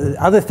 The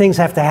other things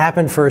have to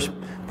happen first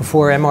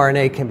before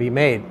mRNA can be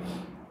made.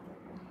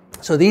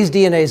 So these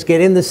DNAs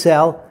get in the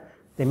cell,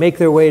 they make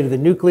their way to the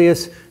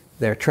nucleus,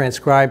 they're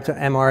transcribed to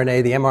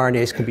mRNA. The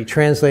mRNAs can be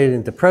translated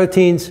into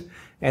proteins,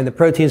 and the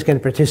proteins can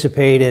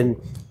participate in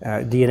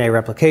DNA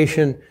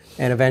replication,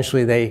 and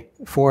eventually they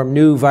form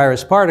new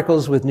virus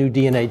particles with new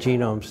DNA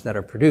genomes that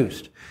are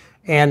produced.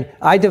 And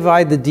I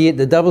divide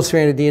the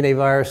double-stranded DNA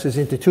viruses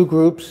into two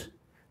groups,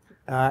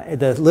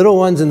 the little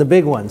ones and the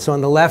big ones. So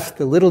on the left,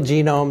 the little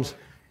genomes,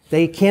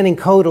 they can't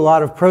encode a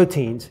lot of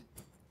proteins,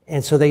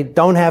 and so they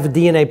don't have a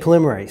DNA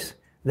polymerase.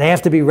 They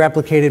have to be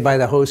replicated by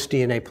the host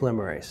DNA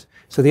polymerase.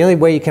 So the only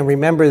way you can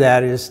remember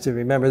that is to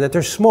remember that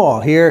they're small.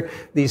 Here,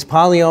 these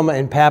polyoma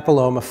and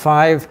papilloma,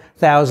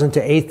 5,000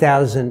 to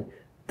 8,000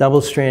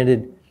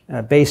 double-stranded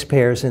base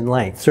pairs in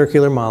length,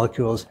 circular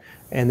molecules,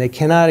 and they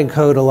cannot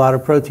encode a lot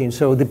of protein.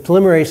 So the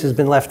polymerase has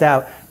been left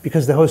out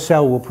because the host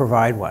cell will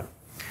provide one.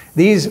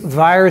 These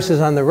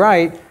viruses on the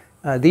right,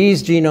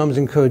 these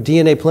genomes encode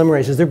DNA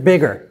polymerases. They're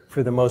bigger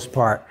for the most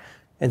part.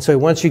 And so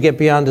once you get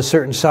beyond a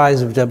certain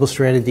size of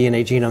double-stranded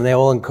DNA genome, they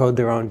all encode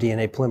their own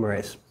DNA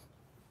polymerase.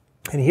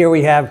 And here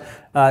we have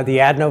the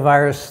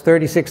adenovirus,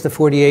 36 to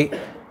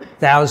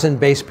 48,000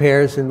 base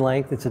pairs in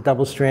length. It's a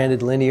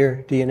double-stranded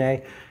linear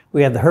DNA.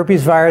 We have the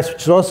herpes virus,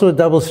 which is also a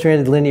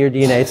double-stranded linear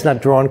DNA. It's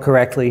not drawn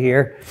correctly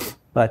here,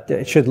 but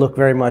it should look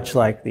very much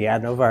like the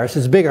adenovirus.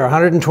 It's bigger,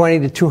 120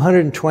 to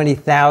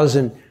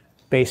 220,000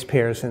 base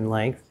pairs in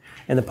length.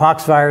 And the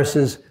pox virus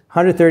is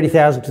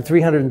 130,000 to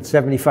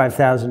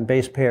 375,000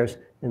 base pairs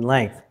in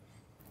length.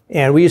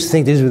 And we used to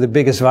think these were the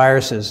biggest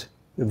viruses,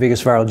 the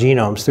biggest viral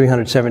genomes,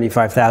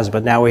 375,000,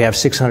 but now we have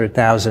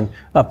 600,000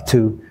 up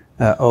to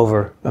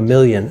over 1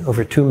 million,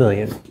 over 2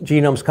 million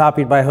genomes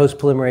copied by host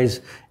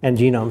polymerase and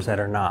genomes that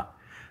are not.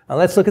 Now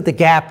let's look at the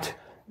gapped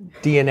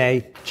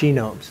DNA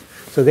genomes.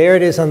 So there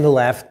it is on the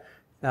left.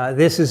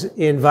 This is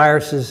in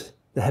viruses,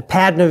 the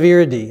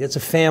Hepatnaviridae. It's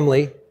a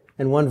family,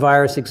 and one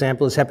virus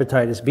example is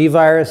hepatitis B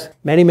virus.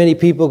 Many, many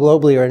people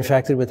globally are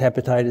infected with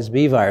hepatitis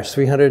B virus,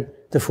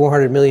 300 to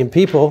 400 million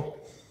people,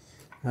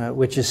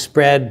 which is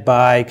spread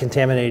by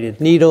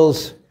contaminated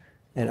needles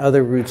and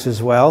other routes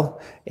as well.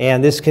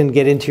 And this can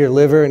get into your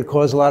liver and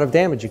cause a lot of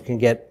damage. You can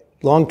get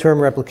long-term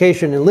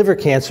replication and liver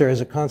cancer as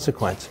a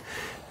consequence.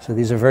 So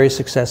these are very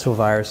successful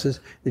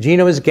viruses. The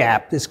genome is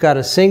gapped. It's got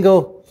a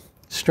single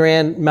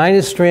strand,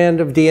 minus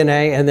strand of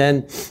DNA, and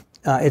then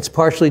it's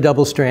partially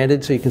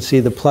double-stranded. So you can see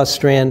the plus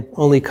strand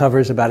only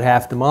covers about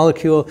half the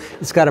molecule.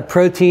 It's got a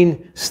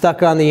protein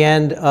stuck on the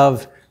end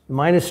of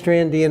minus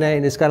strand DNA,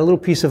 and it's got a little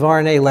piece of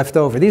RNA left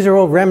over. These are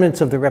all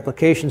remnants of the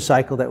replication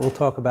cycle that we'll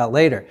talk about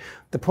later.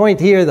 The point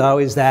here, though,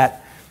 is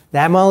that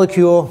that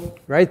molecule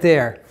right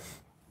there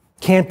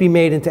can't be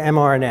made into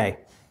mRNA.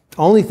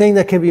 Only thing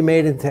that can be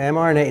made into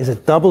mRNA is a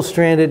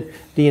double-stranded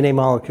DNA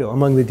molecule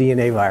among the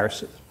DNA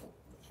viruses.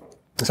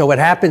 So what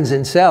happens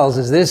in cells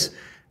is this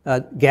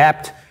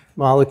gapped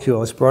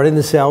molecule is brought in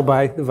the cell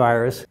by the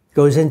virus,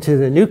 goes into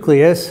the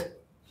nucleus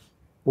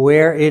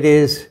where it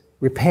is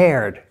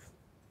repaired.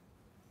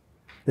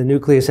 The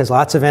nucleus has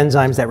lots of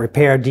enzymes that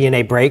repair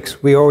DNA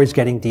breaks. We're always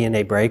getting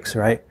DNA breaks,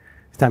 right?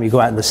 Every time you go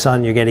out in the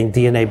sun, you're getting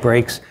DNA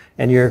breaks,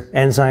 and your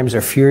enzymes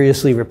are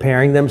furiously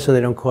repairing them so they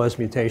don't cause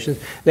mutations.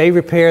 They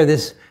repair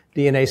this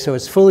DNA so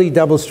it's fully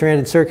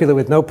double-stranded circular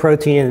with no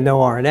protein and no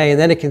RNA, and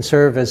then it can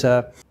serve as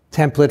a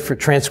template for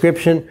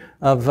transcription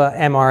of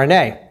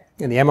mRNA.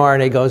 And the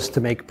mRNA goes to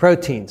make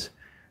proteins.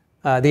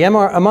 Among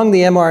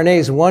the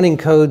mRNAs, one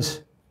encodes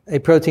a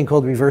protein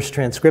called reverse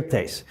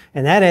transcriptase,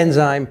 and that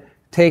enzyme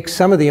takes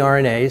some of the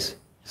RNAs,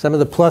 some of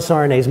the plus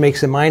RNAs,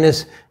 makes a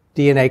minus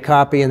DNA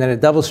copy and then a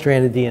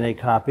double-stranded DNA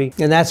copy,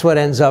 and that's what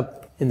ends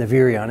up in the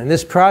virion. And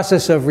this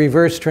process of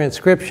reverse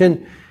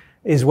transcription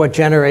is what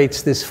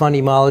generates this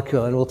funny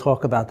molecule, and we'll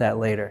talk about that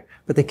later.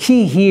 But the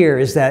key here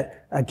is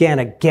that, again,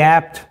 a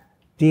gapped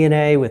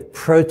DNA with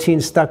protein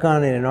stuck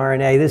on it and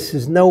RNA, this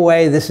is no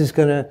way this is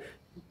going to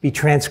be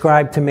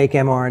transcribed to make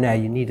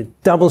mRNA. You need a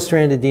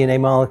double-stranded DNA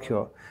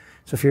molecule.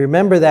 So if you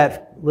remember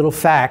that little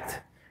fact,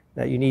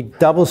 that you need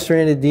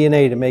double-stranded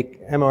DNA to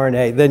make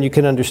mRNA, then you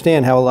can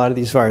understand how a lot of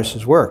these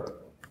viruses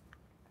work.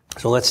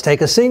 So let's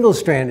take a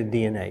single-stranded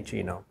DNA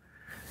genome.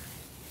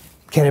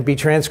 Can it be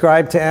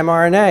transcribed to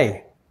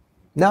mRNA?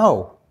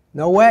 No,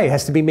 no way. It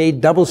has to be made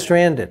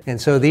double-stranded. And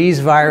so these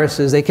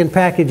viruses, they can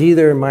package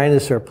either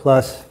minus or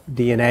plus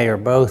DNA or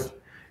both.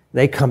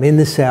 They come in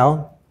the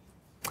cell.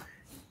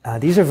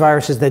 These are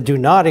viruses that do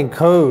not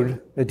encode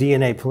a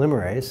DNA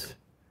polymerase.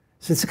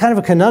 So it's kind of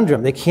a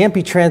conundrum. They can't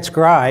be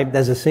transcribed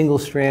as a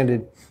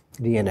single-stranded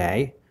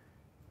DNA.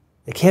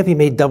 They can't be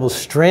made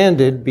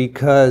double-stranded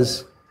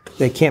because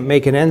they can't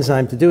make an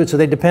enzyme to do it. So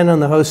they depend on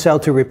the host cell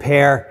to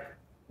repair.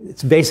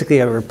 It's basically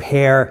a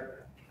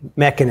repair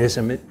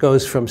mechanism. It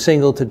goes from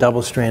single to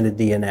double-stranded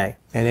DNA.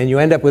 And then you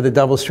end up with a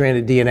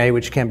double-stranded DNA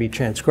which can be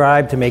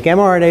transcribed to make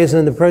mRNAs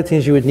and the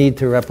proteins you would need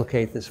to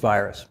replicate this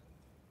virus.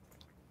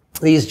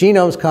 These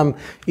genomes come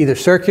either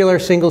circular,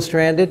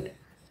 single-stranded,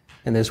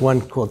 and there's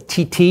one called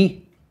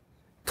TT,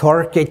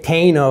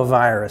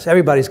 torquetanovirus.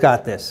 Everybody's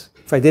got this.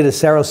 If I did a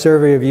sero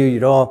survey of you,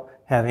 you'd all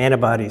have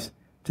antibodies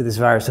to this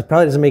virus. It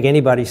probably doesn't make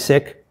anybody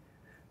sick.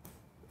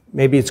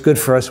 Maybe it's good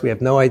for us, we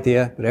have no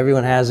idea, but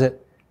everyone has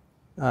it.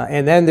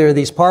 And then there are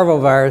these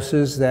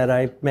parvoviruses that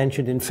I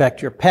mentioned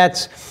infect your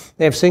pets.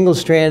 They have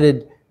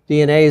single-stranded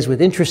DNAs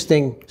with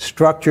interesting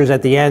structures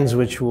at the ends,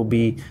 which we'll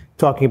be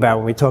talking about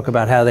when we talk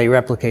about how they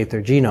replicate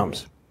their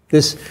genomes.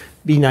 This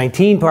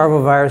B19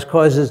 parvovirus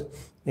causes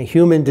a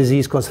human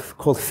disease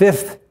called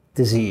fifth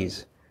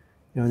disease.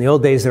 In the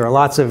old days, there were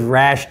lots of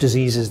rash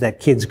diseases that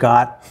kids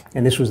got,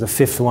 and this was the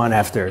fifth one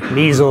after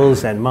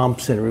measles and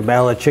mumps and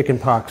rubella,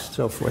 chickenpox,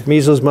 so forth.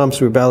 Measles, mumps,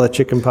 rubella,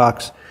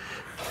 chickenpox.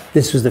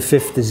 This was the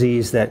fifth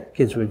disease that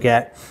kids would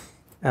get.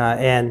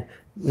 And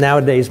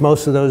nowadays,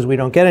 most of those we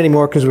don't get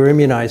anymore because we're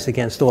immunized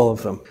against all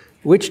of them.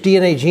 Which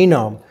DNA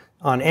genome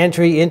on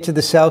entry into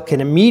the cell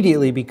can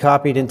immediately be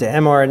copied into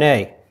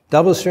mRNA?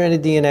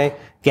 Double-stranded DNA,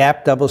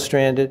 gap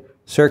double-stranded,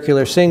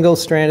 circular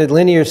single-stranded,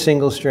 linear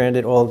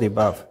single-stranded, all of the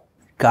above.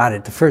 Got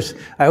it.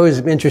 I always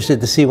am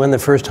interested to see when the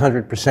first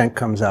 100%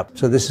 comes up.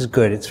 So this is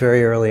good. It's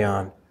very early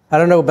on. I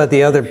don't know about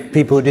the other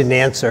people who didn't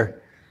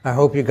answer. I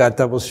hope you got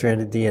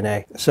double-stranded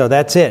DNA. So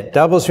that's it.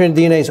 Double-stranded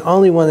DNA is the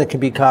only one that can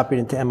be copied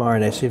into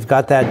mRNA. So you've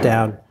got that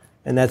down,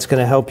 and that's going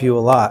to help you a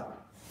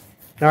lot.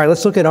 All right,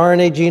 let's look at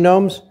RNA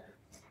genomes.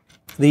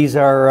 These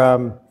are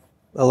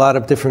a lot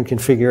of different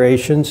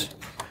configurations.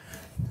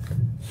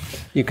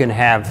 You can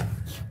have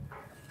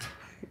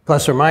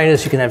plus or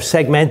minus. You can have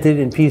segmented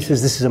in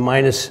pieces. This is a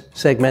minus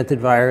segmented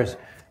virus.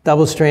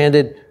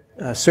 Double-stranded,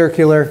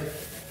 circular.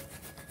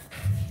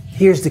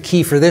 Here's the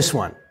key for this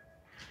one.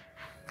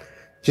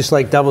 Just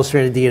like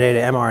double-stranded DNA to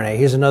mRNA,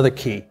 here's another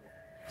key.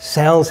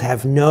 Cells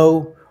have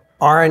no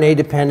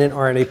RNA-dependent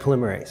RNA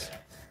polymerase.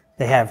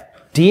 They have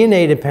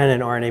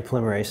DNA-dependent RNA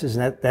polymerases,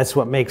 and that's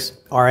what makes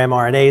our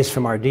mRNAs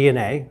from our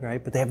DNA,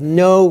 right? But they have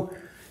no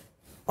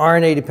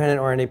RNA-dependent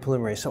RNA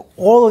polymerase. So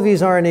all of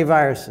these RNA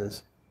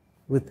viruses,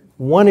 with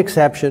one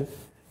exception,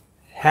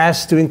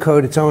 has to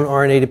encode its own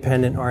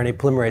RNA-dependent RNA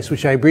polymerase,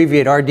 which I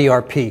abbreviate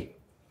RDRP.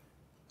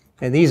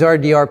 And these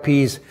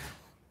RDRPs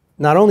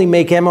not only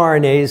make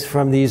mRNAs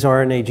from these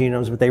RNA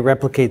genomes, but they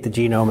replicate the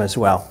genome as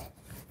well.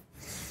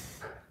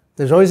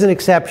 There's always an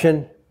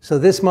exception. So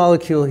this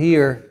molecule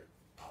here,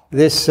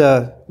 this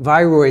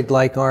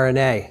viroid-like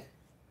RNA,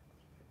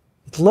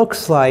 it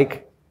looks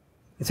like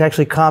it's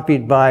actually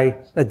copied by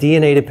a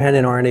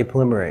DNA-dependent RNA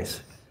polymerase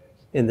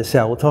in the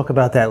cell. We'll talk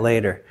about that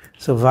later.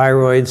 So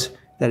viroids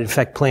that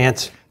infect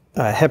plants,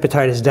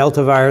 hepatitis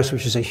delta virus,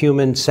 which is a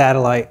human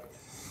satellite.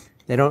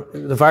 The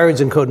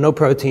viroids encode no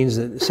proteins.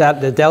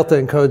 The delta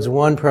encodes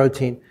one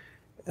protein.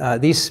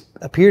 These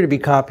appear to be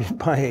copied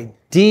by a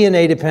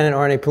DNA-dependent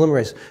RNA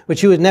polymerase,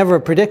 which you would never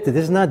have predicted.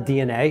 This is not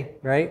DNA,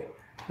 right?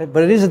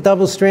 But it is a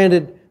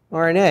double-stranded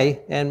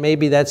RNA, and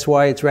maybe that's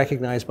why it's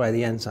recognized by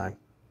the enzyme.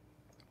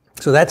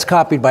 So that's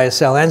copied by a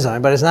cell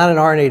enzyme, but it's not an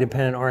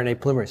RNA-dependent RNA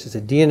polymerase. It's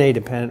a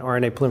DNA-dependent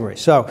RNA polymerase.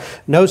 So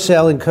no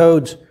cell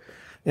encodes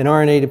an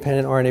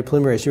RNA-dependent RNA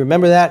polymerase. You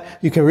remember that?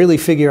 You can really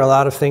figure a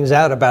lot of things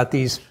out about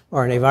these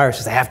RNA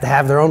viruses. They have to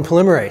have their own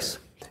polymerase.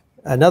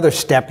 Another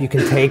step you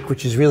can take,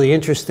 which is really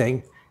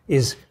interesting,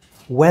 is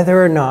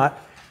whether or not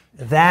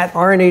that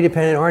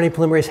RNA-dependent RNA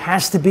polymerase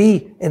has to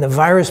be in the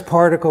virus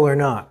particle or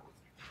not.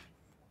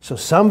 So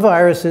some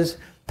viruses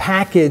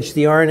package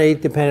the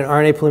RNA-dependent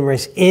RNA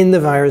polymerase in the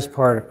virus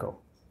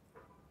particle,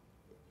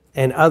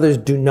 and others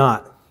do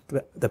not.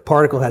 The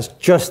particle has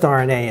just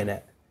RNA in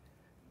it.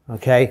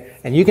 Okay,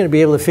 and you're going to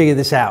be able to figure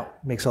this out.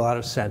 It makes a lot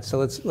of sense. So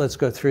let's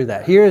go through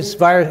that. Here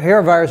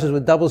are viruses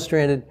with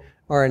double-stranded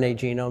RNA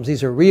genomes.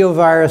 These are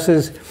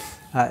reoviruses.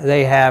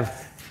 They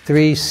have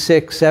 3,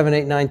 6, 7,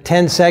 8, 9,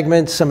 10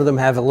 segments. Some of them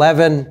have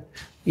 11.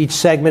 Each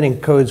segment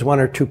encodes 1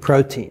 or 2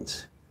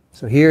 proteins.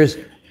 So here's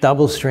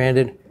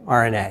double-stranded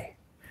RNA.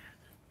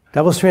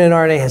 Double-stranded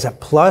RNA has a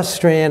plus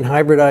strand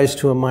hybridized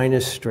to a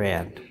minus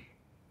strand.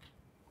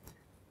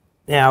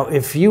 Now,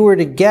 if you were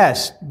to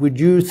guess, would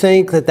you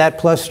think that that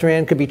plus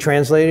strand could be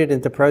translated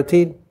into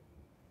protein?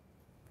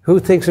 Who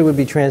thinks it would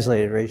be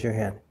translated? Raise your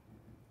hand.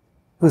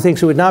 Who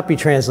thinks it would not be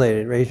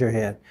translated? Raise your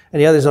hand.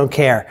 And the others don't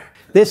care.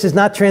 This is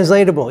not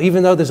translatable,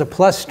 even though there's a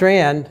plus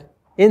strand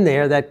in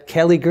there that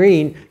Kelly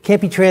Green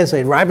can't be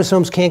translated.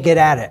 Ribosomes can't get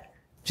at it.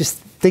 Just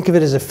think of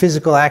it as a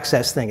physical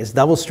access thing. It's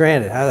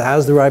double-stranded.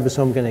 How's the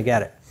ribosome going to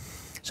get it?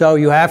 So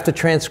you have to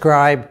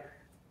transcribe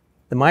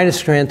the minus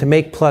strand to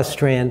make plus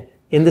strand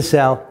in the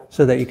cell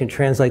so that you can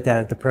translate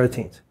that into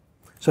proteins.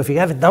 So if you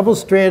have a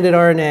double-stranded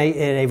RNA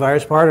in a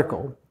virus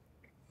particle,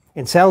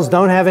 and cells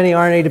don't have any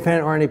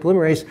RNA-dependent RNA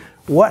polymerase,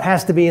 what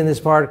has to be in this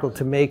particle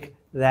to make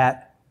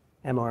that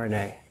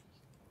mRNA?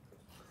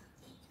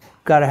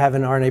 Got to have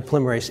an RNA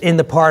polymerase in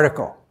the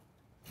particle,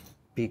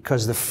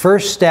 because the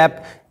first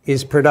step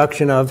is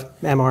production of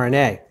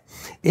mRNA.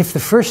 If the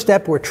first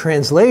step were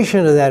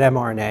translation of that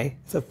mRNA,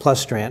 the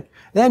plus strand,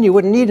 then you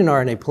wouldn't need an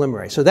RNA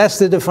polymerase. So that's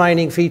the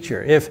defining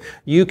feature. If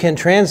you can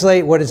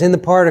translate what is in the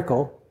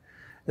particle,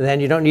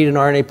 then you don't need an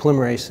RNA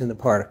polymerase in the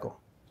particle.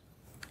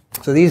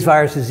 So these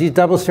viruses, these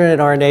double-stranded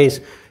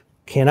RNAs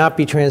cannot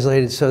be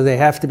translated, so they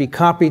have to be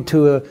copied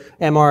to a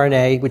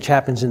mRNA, which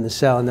happens in the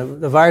cell. And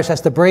the virus has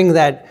to bring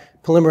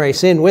that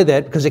polymerase in with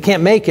it, because it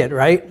can't make it,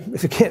 right?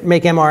 If it can't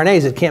make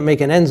mRNAs, it can't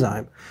make an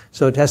enzyme.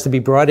 So it has to be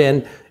brought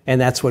in,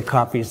 and that's what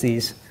copies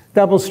these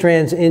double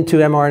strands into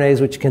mRNAs,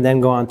 which can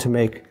then go on to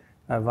make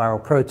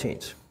viral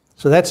proteins.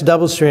 So that's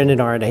double-stranded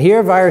RNA. Here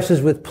are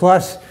viruses with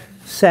plus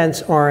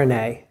sense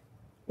RNA.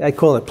 I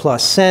call it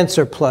plus sense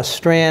or plus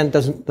strand,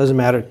 doesn't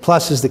matter.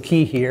 Plus is the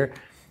key here.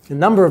 A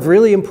number of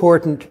really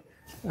important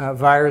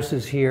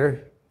viruses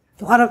here.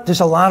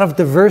 There's a lot of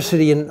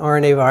diversity in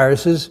RNA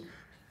viruses,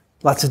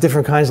 lots of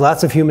different kinds,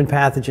 lots of human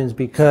pathogens,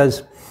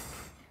 because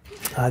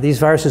these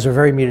viruses are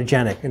very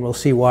mutagenic, and we'll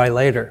see why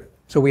later.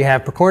 So we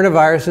have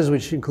picornaviruses,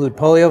 which include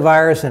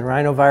poliovirus and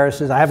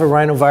rhinoviruses. I have a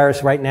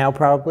rhinovirus right now,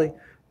 probably,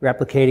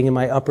 replicating in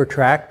my upper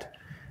tract,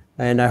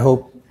 and I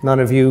hope none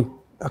of you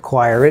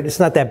acquire it. It's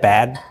not that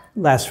bad.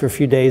 It lasts for a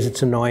few days.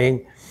 It's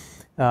annoying.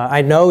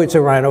 I know it's a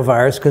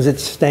rhinovirus because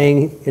it's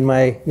staying in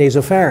my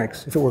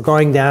nasopharynx. If it were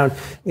going down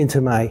into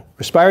my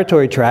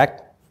respiratory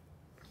tract,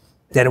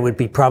 then it would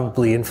be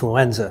probably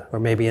influenza or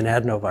maybe an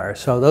adenovirus.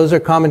 So those are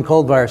common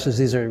cold viruses.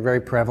 These are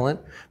very prevalent.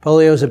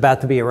 Polio is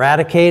about to be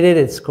eradicated.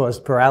 It's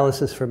caused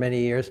paralysis for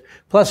many years.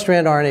 Plus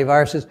strand RNA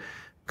viruses.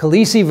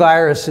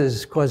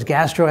 Caliciviruses cause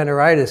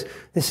gastroenteritis.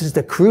 This is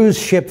the cruise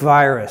ship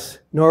virus.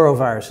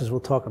 Noroviruses, we'll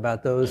talk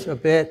about those a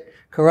bit.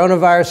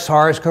 Coronavirus,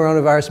 SARS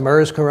coronavirus,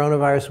 MERS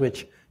coronavirus,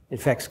 which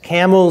infects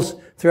camels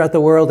throughout the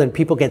world, and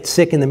people get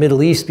sick in the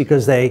Middle East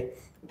because they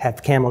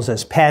have camels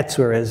as pets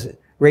or as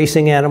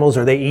racing animals,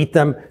 or they eat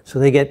them, so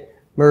they get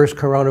MERS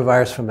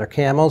coronavirus from their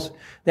camels.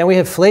 Then we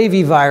have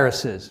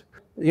flaviviruses.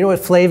 You know what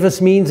flavus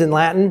means in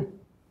Latin?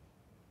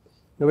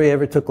 Nobody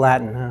ever took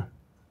Latin, huh?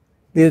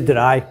 Neither did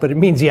I, but it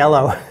means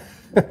yellow.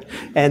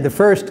 And the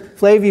first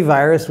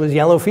flavivirus was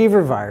yellow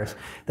fever virus.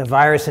 The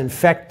virus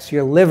infects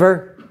your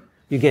liver,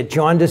 you get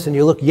jaundice, and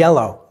you look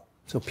yellow.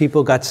 So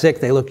people got sick,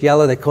 they looked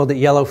yellow, they called it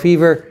yellow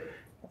fever,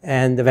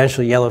 and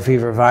eventually yellow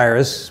fever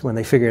virus, when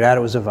they figured out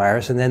it was a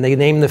virus. And then they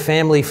named the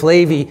family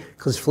Flavi,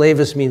 because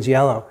flavus means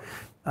yellow.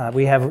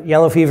 We have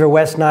yellow fever,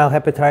 West Nile,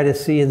 hepatitis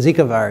C, and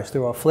Zika virus.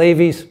 They're all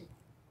flavies.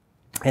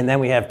 And then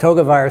we have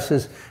Toga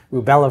viruses.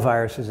 Rubella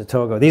virus is a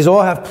Togo. These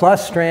all have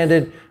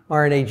plus-stranded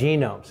RNA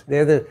genomes.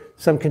 They're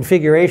some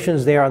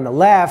configurations there on the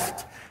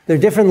left. They're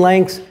different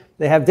lengths.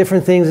 They have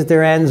different things at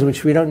their ends,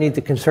 which we don't need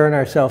to concern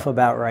ourselves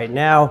about right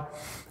now.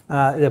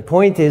 The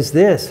point is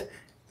this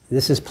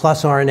is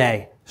plus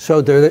RNA.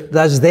 So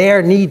does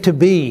there need to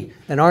be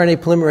an RNA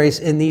polymerase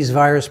in these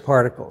virus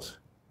particles?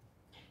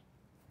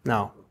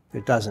 No,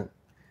 it doesn't.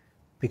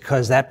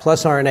 Because that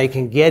plus RNA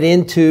can get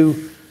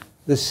into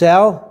the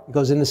cell, it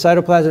goes in the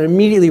cytoplasm, and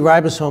immediately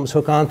ribosomes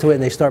hook onto it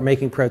and they start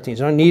making proteins.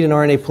 You don't need an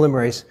RNA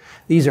polymerase.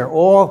 These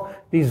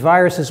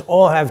viruses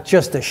all have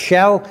just a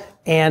shell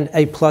and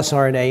a plus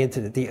RNA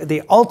into it.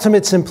 The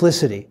ultimate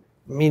simplicity.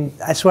 I mean,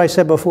 that's why I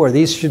said before,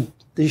 these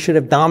should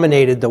have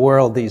dominated the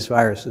world, these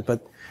viruses,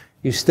 but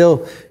you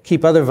still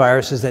keep other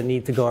viruses that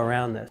need to go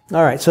around this.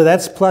 All right, so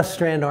that's plus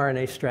strand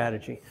RNA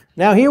strategy.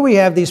 Now here we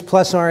have these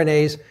plus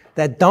RNAs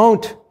that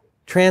don't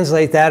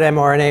translate that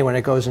mRNA when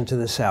it goes into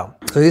the cell.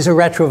 So these are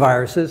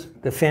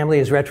retroviruses. The family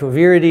is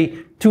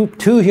Retroviridae.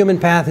 Two human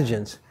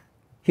pathogens,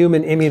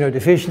 human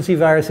immunodeficiency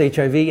virus,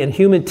 HIV, and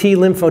human T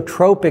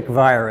lymphotropic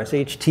virus,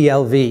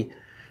 HTLV.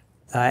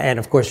 And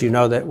of course, you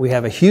know that we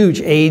have a huge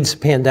AIDS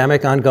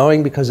pandemic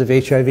ongoing because of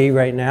HIV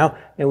right now,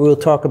 and we'll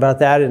talk about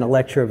that in a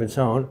lecture of its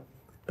own.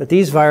 But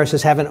these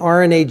viruses have an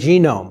RNA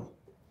genome.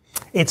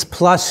 It's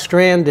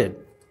plus-stranded.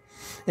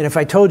 And if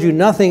I told you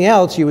nothing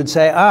else, you would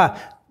say,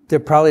 there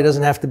probably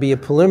doesn't have to be a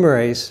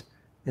polymerase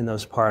in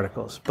those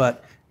particles.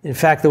 But in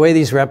fact, the way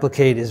these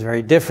replicate is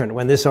very different.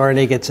 When this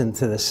RNA gets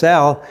into the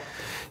cell,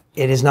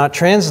 it is not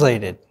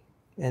translated.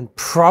 And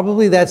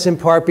probably that's in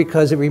part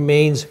because it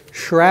remains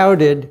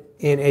shrouded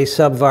in a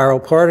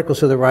subviral particle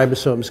so the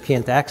ribosomes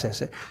can't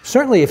access it.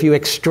 Certainly, if you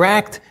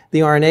extract the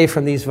RNA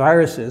from these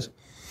viruses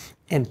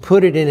and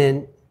put it in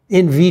an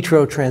in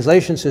vitro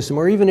translation system,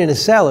 or even in a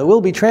cell, it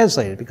will be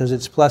translated because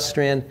it's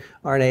plus-strand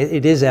RNA.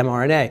 It is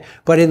mRNA.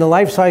 But in the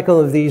life cycle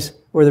of these,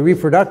 or the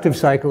reproductive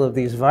cycle of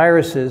these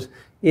viruses,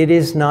 it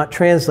is not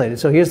translated.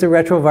 So here's the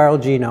retroviral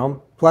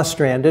genome,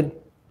 plus-stranded.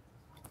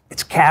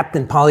 It's capped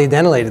and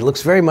polyadenylated. It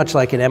looks very much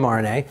like an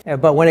mRNA.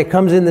 But when it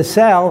comes in the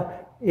cell,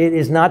 it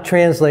is not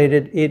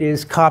translated. It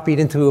is copied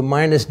into a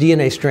minus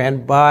DNA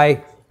strand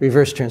by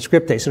reverse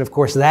transcriptase. And of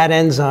course, that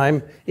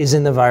enzyme is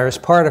in the virus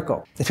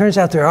particle. It turns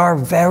out there are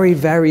very,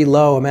 very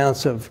low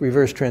amounts of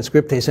reverse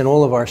transcriptase in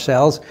all of our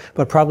cells,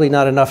 but probably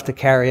not enough to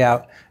carry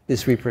out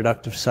this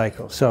reproductive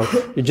cycle. So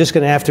you're just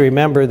going to have to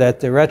remember that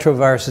the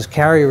retroviruses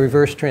carry a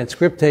reverse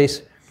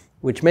transcriptase,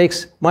 which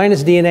makes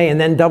minus DNA and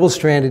then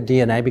double-stranded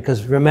DNA,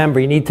 because remember,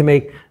 you need to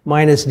make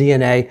minus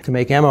DNA to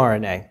make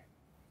mRNA.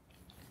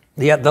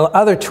 The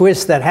other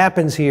twist that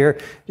happens here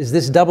is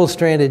this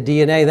double-stranded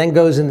DNA then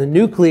goes in the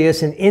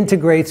nucleus and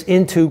integrates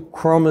into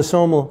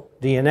chromosomal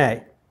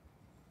DNA.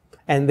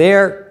 And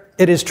there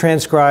it is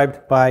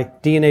transcribed by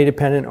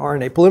DNA-dependent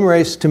RNA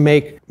polymerase to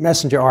make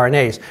messenger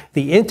RNAs.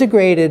 The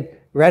integrated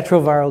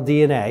retroviral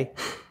DNA,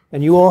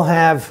 and you all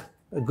have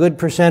a good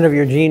percent of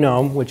your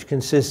genome, which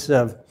consists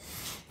of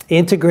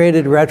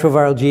integrated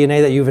retroviral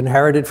DNA that you've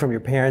inherited from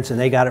your parents and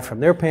they got it from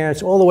their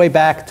parents, all the way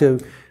back to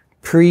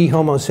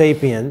pre-Homo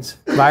sapiens,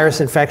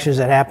 virus infections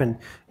that happened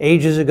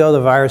ages ago.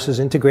 The viruses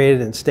integrated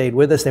and stayed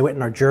with us. They went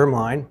in our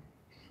germline.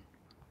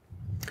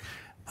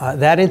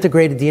 That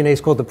integrated DNA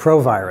is called the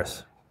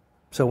provirus.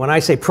 So when I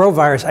say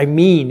provirus, I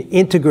mean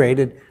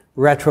integrated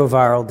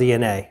retroviral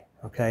DNA,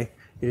 okay?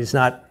 It is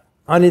not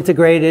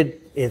unintegrated,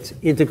 it's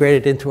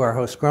integrated into our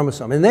host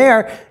chromosome. And they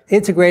are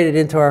integrated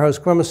into our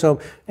host chromosome.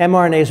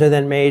 mRNAs are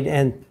then made,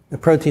 and the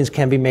proteins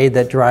can be made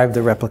that drive the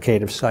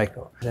replicative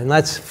cycle. And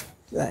let's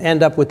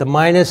end up with the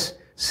minus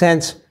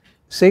sense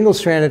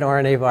single-stranded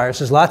RNA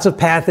viruses. Lots of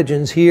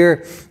pathogens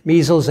here: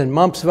 measles and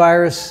mumps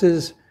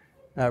viruses,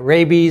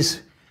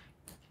 rabies,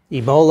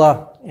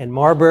 Ebola and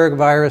Marburg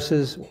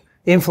viruses,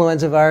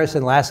 influenza virus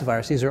and Lassa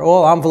virus. These are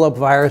all envelope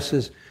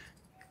viruses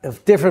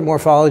of different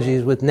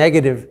morphologies with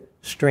negative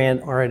strand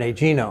RNA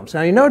genomes.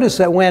 Now you notice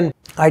that when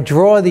I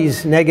draw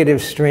these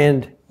negative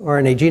strand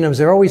RNA genomes,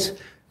 they're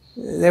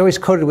always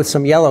coated with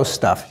some yellow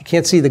stuff. You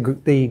can't see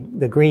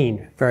the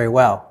green very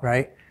well,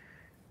 right?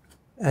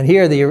 And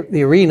here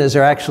the arenas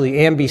are actually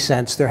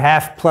ambisense. They're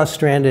half plus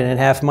stranded and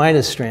half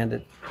minus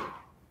stranded.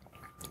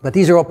 But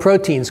these are all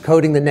proteins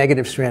coding the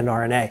negative strand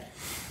RNA.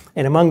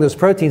 And among those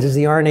proteins is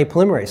the RNA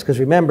polymerase, because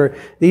remember,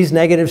 these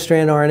negative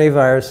strand RNA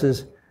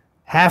viruses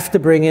have to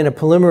bring in a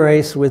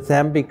polymerase with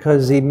them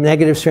because the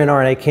negative strand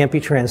RNA can't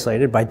be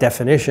translated by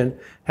definition. It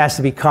has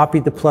to be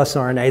copied to plus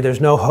RNA. There's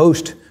no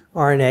host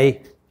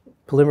RNA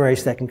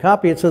polymerase that can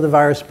copy it, so the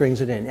virus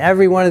brings it in.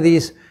 Every one of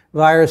these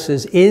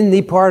viruses in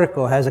the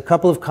particle has a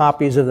couple of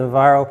copies of the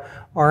viral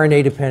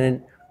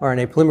RNA-dependent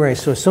RNA polymerase.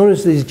 So as soon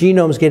as these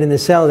genomes get in the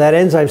cell, that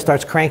enzyme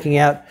starts cranking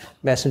out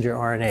messenger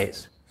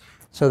RNAs.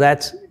 So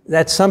that's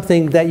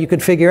something that you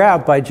could figure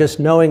out by just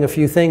knowing a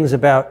few things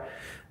about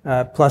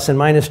plus and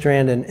minus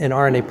strand and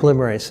RNA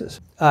polymerases.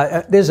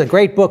 There's a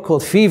great book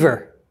called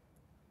Fever,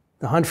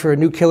 The Hunt for a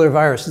New Killer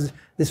Virus.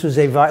 This was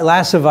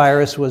Lassa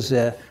virus was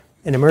an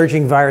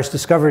emerging virus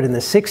discovered in the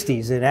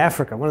 60s in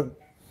Africa.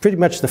 Pretty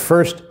much the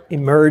first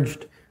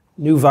emerged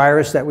new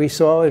virus that we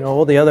saw. You know,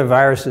 all the other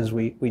viruses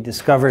we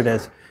discovered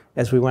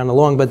as we went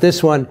along, but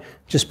this one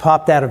just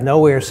popped out of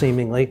nowhere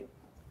seemingly.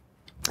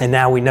 And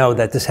now we know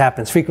that this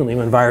happens frequently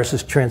when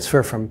viruses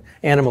transfer from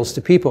animals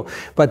to people.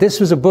 But this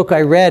was a book I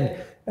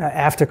read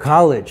after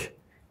college.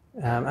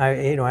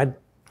 I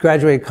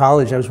graduated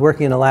college, I was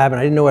working in a lab, and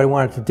I didn't know what I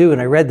wanted to do, and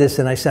I read this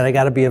and I said, I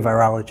got to be a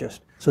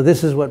virologist. So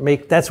this is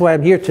that's why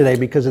I'm here today,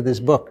 because of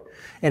this book.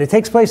 And it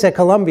takes place at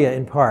Columbia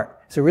in part.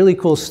 It's a really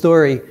cool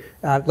story.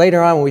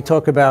 Later on when we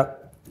talk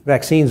about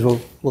vaccines,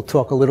 we'll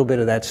talk a little bit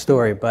of that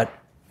story, but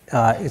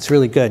it's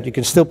really good. You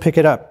can still pick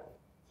it up.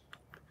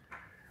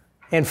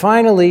 And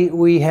finally,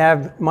 we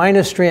have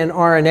minus strand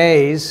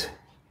RNAs,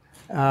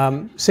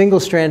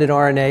 single-stranded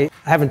RNA.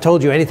 I haven't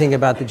told you anything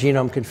about the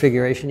genome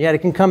configuration yet. It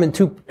can come in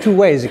two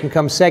ways. It can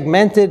come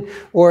segmented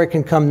or it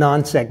can come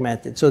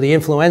non-segmented. So the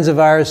influenza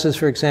viruses,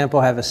 for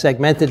example, have a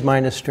segmented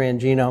minus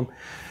strand genome.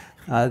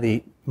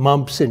 The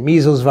mumps and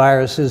measles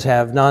viruses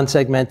have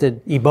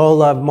non-segmented.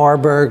 Ebola,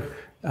 Marburg,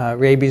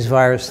 rabies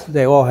virus,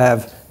 they all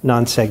have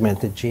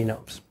non-segmented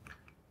genomes.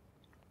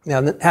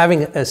 Now,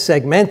 having a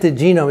segmented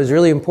genome is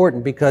really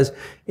important because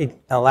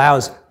it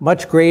allows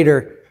much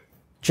greater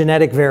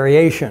genetic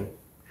variation.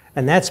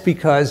 And that's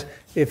because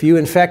if you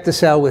infect a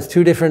cell with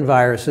two different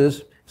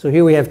viruses, so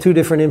here we have two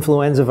different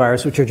influenza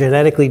viruses which are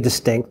genetically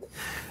distinct.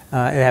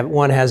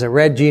 One has a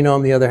red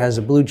genome, the other has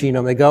a blue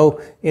genome. They go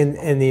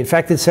in the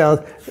infected cell,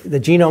 the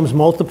genomes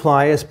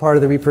multiply as part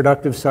of the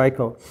reproductive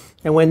cycle.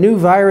 And when new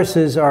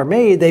viruses are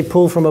made, they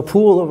pull from a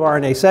pool of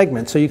RNA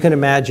segments. So you can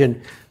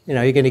imagine,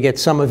 you're going to get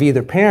some of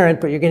either parent,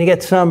 but you're going to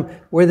get some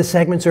where the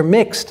segments are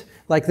mixed,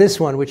 like this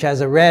one, which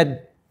has a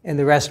red and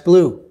the rest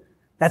blue.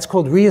 That's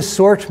called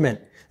reassortment.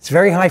 It's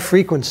very high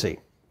frequency.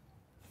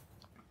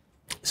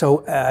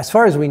 So as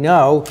far as we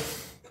know,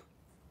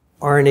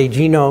 RNA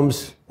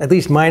genomes, at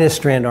least minus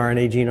strand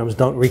RNA genomes,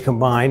 don't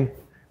recombine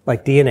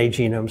like DNA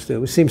genomes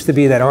do. It seems to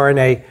be that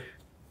RNA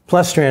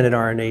plus stranded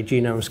RNA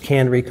genomes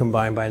can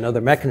recombine by another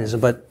mechanism,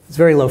 but it's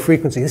very low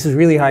frequency. This is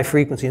really high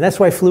frequency, and that's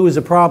why flu is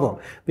a problem,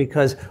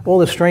 because all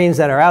the strains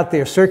that are out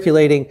there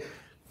circulating,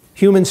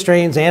 human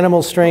strains,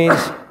 animal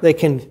strains, they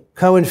can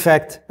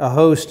co-infect a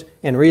host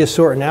and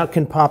reassort, and out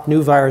can pop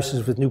new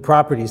viruses with new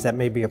properties that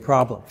may be a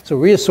problem. So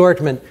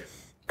reassortment,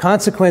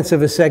 consequence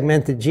of a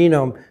segmented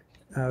genome,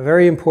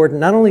 very important,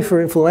 not only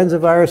for influenza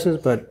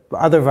viruses, but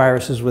other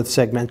viruses with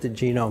segmented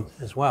genome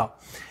as well.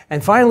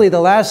 And finally,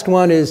 the last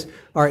one is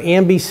our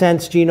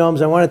ambisense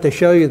genomes. I wanted to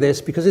show you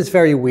this because it's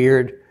very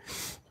weird.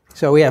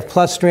 So we have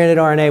plus-stranded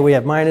RNA, we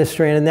have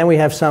minus-stranded, and then we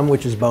have some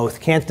which is both.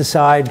 Can't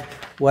decide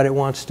what it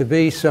wants to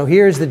be. So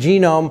here's the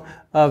genome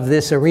of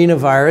this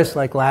arenavirus,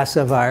 like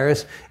Lassa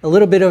virus. A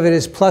little bit of it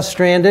is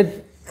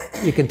plus-stranded,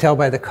 you can tell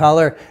by the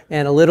color,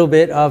 and a little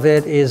bit of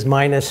it is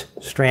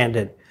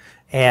minus-stranded.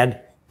 And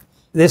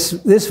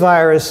this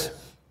virus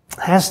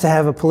has to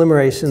have a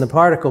polymerase in the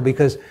particle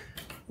because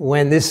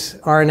when this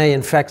RNA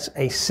infects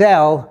a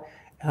cell,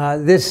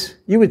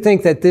 you would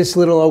think that this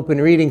little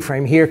open reading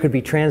frame here could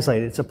be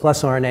translated. It's a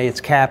plus RNA, it's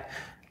capped.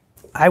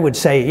 I would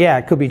say, yeah,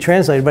 it could be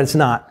translated, but it's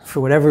not. For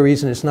whatever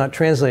reason, it's not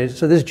translated.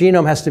 So this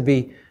genome has to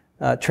be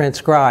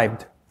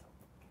transcribed.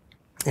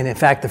 And in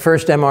fact, the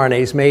first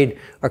mRNAs made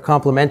are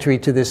complementary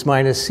to this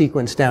minus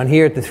sequence down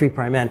here at the 3'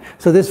 end.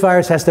 So this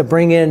virus has to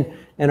bring in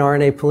an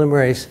RNA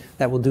polymerase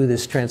that will do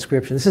this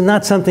transcription. This is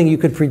not something you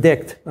could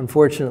predict,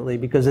 unfortunately,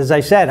 because as I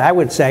said, I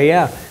would say,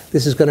 yeah,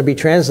 this is going to be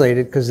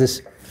translated because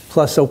this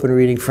plus open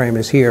reading frame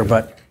is here,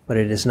 but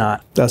it is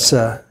not. That's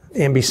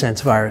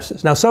ambisense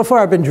viruses. Now, so far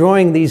I've been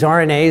drawing these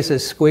RNAs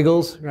as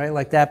squiggles, right,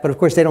 like that, but of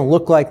course they don't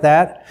look like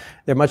that.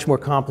 They're much more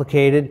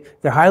complicated.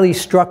 They're highly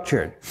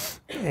structured,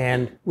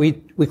 and we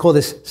call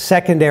this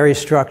secondary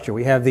structure.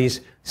 We have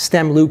these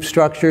stem loop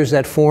structures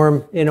that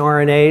form in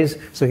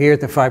RNAs. So here at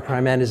the 5'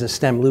 end is a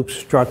stem loop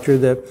structure.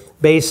 The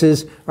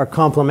bases are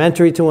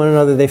complementary to one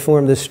another. They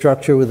form this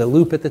structure with a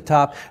loop at the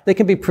top. They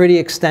can be pretty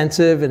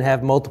extensive and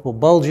have multiple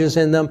bulges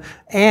in them,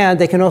 and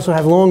they can also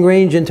have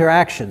long-range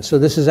interactions. So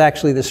this is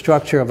actually the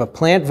structure of a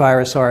plant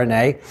virus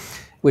RNA,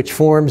 which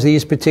forms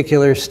these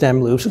particular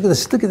stem loops.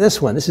 Look at this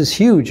one. This is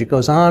huge. It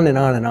goes on and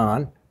on and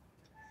on.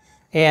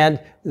 And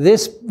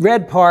this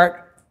red part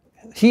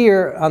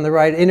here on the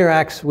right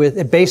interacts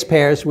with base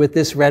pairs with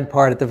this red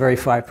part at the very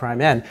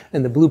 5' end,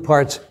 and the blue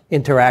parts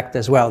interact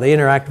as well. They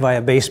interact via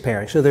base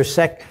pairing. So they're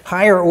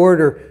higher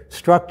order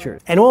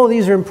structures. And all of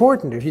these are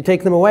important. If you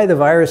take them away, the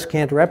virus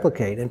can't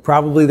replicate, and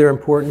probably they're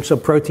important so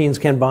proteins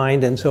can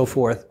bind and so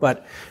forth.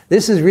 But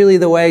this is really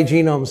the way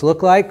genomes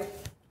look like.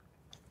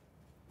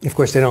 Of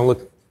course, they don't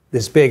look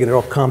this big, and they're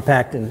all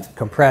compact and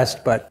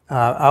compressed, but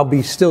I'll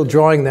be still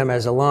drawing them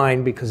as a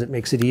line because it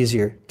makes it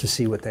easier to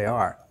see what they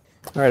are.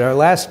 All right, our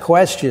last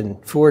question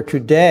for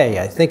today,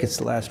 I think it's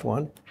the last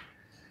one.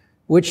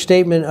 Which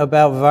statement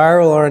about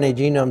viral RNA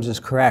genomes is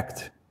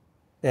correct?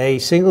 A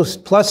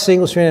plus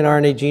single-stranded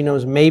RNA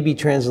genomes may be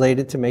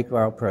translated to make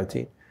viral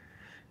protein.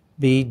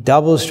 B,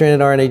 double-stranded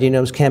RNA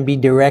genomes can be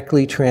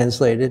directly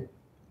translated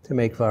to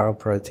make viral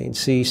protein.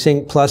 C,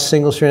 plus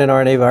single-stranded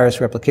RNA virus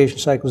replication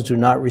cycles do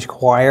not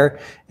require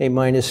a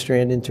minus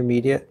strand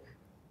intermediate.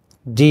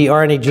 D,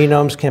 RNA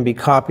genomes can be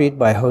copied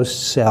by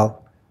host cell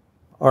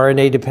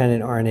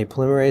RNA-dependent RNA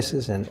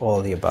polymerases, and all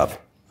of the above.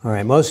 All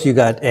right, most of you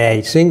got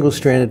A,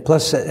 single-stranded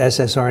plus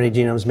ssRNA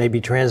genomes may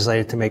be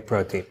translated to make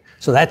protein.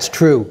 So that's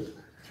true,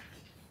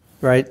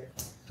 right?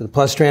 So the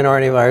plus-strand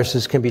RNA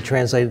viruses can be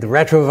translated. The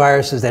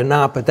retroviruses, they're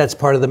not, but that's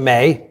part of the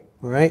may,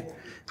 all right?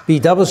 B,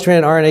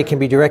 double-strand RNA can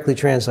be directly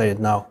translated.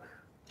 No.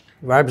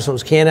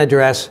 Ribosomes can't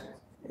address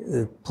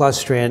the plus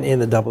strand in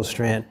the double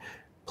strand.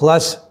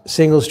 Plus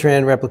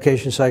single-strand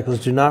replication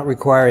cycles do not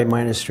require a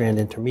minus strand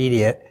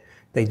intermediate.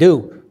 They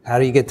do. How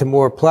do you get to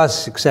more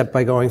plus except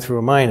by going through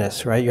a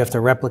minus, right? You have to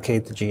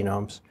replicate the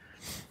genomes.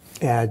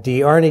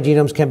 The RNA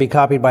genomes can be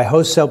copied by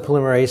host cell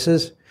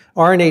polymerases.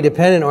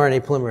 RNA-dependent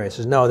RNA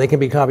polymerases. No, they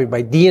can be copied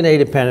by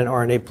DNA-dependent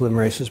RNA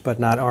polymerases, but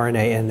not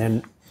RNA, and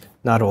then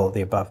not all of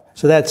the above.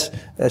 So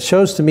that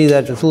shows to me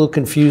that it's a little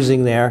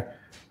confusing there.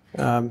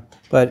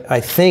 But I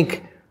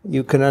think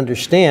you can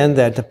understand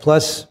that the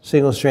plus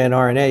single-strand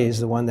RNA is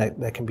the one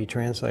that can be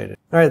translated.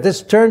 All right,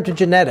 let's turn to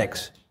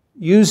genetics.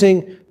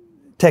 Using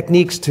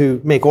techniques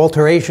to make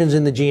alterations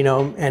in the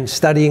genome and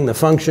studying the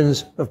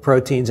functions of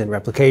proteins and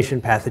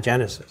replication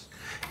pathogenesis.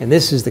 And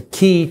this is the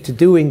key to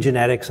doing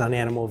genetics on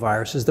animal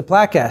viruses, the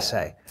plaque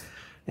assay.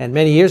 And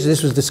many years,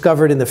 this was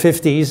discovered in the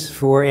 50s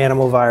for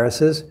animal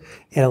viruses.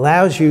 It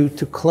allows you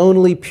to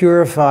clonally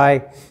purify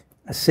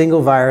a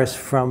single virus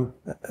from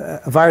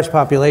a virus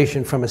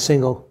population from a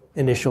single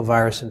initial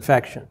virus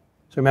infection.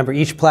 So remember,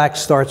 each plaque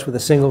starts with a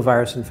single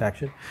virus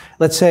infection.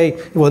 Let's say,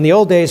 well, in the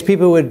old days,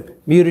 people would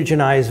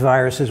mutagenize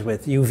viruses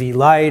with UV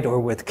light or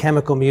with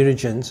chemical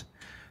mutagens.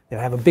 They'd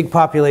have a big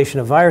population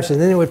of viruses,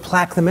 and then they would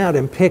plaque them out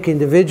and pick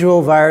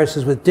individual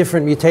viruses with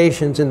different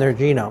mutations in their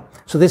genome.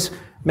 So this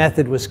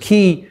method was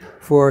key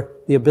for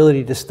the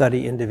ability to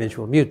study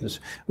individual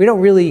mutants. We don't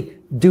really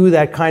do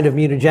that kind of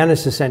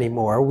mutagenesis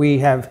anymore. We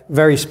have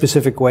very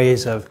specific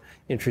ways of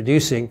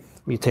introducing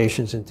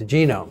mutations into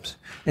genomes.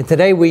 And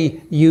today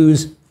we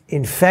use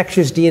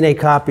infectious DNA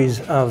copies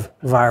of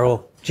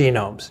viral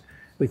genomes.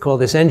 We call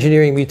this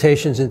engineering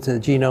mutations into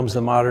genomes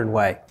the modern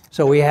way.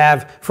 So we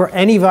have, for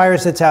any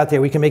virus that's out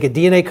there, we can make a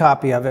DNA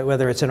copy of it,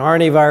 whether it's an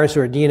RNA virus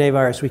or a DNA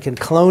virus. We can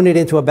clone it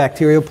into a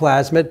bacterial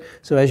plasmid.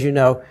 So as you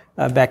know,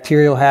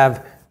 bacteria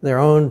have their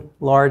own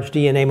large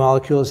DNA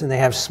molecules, and they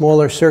have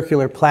smaller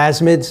circular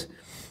plasmids,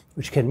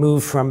 which can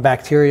move from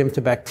bacterium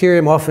to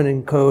bacterium,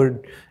 often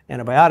encode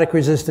antibiotic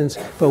resistance.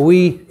 But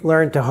we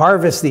learned to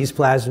harvest these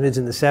plasmids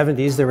in the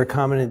 70s, the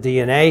recombinant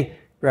DNA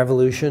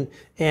revolution,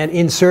 and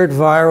insert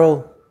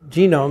viral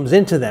genomes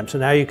into them. So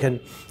now you can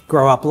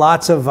grow up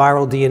lots of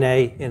viral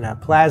DNA in a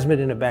plasmid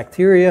in a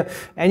bacteria,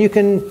 and you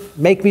can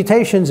make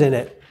mutations in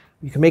it.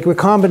 You can make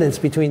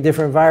recombinants between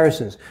different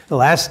viruses. The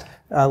last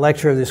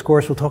lecture of this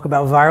course will talk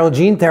about viral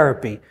gene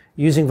therapy,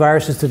 using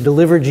viruses to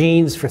deliver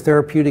genes for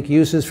therapeutic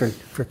uses,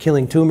 for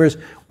killing tumors.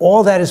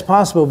 All that is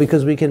possible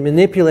because we can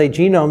manipulate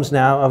genomes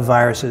now of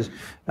viruses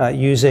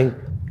using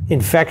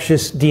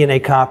infectious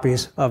DNA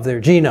copies of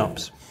their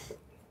genomes.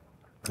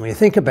 When you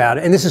think about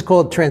it, and this is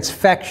called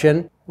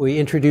transfection, we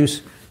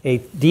introduce a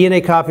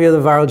DNA copy of the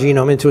viral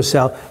genome into a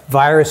cell,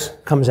 virus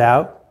comes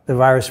out, the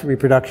virus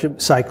reproduction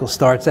cycle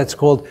starts. That's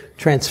called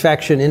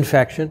transfection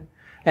infection.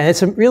 And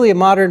it's really a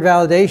modern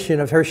validation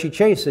of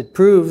Hershey-Chase. It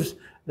proves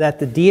that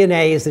the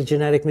DNA is the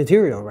genetic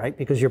material, right?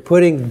 Because you're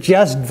putting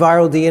just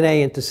viral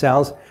DNA into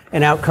cells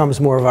and out comes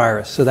more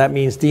virus. So that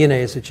means DNA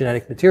is the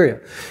genetic material.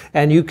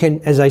 And you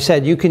can, as I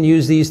said, you can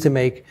use these to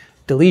make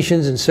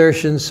deletions,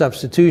 insertions,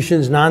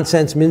 substitutions,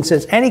 nonsense,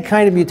 minsense, any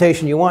kind of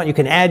mutation you want. You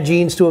can add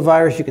genes to a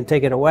virus, you can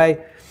take it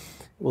away.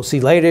 We'll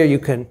see later, you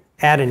can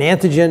add an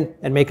antigen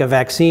and make a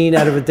vaccine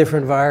out of a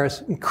different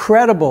virus.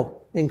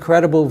 Incredible,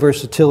 incredible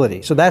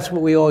versatility. So that's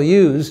what we all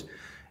use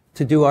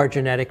to do our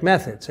genetic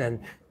methods.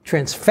 And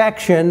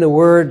transfection, the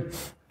word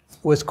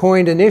was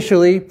coined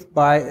initially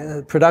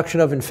by production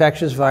of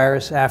infectious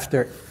virus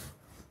after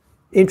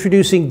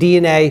introducing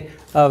DNA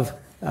of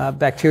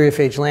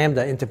bacteriophage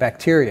lambda into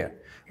bacteria.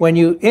 When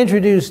you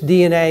introduce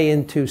DNA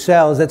into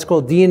cells, that's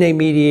called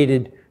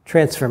DNA-mediated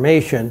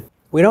transformation.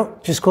 We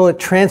don't just call it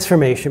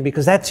transformation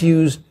because that's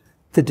used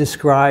to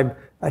describe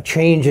a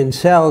change in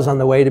cells on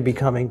the way to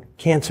becoming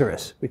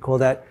cancerous. We call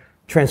that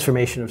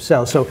transformation of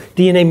cells. So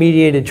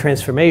DNA-mediated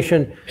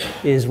transformation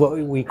is what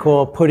we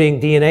call putting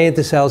DNA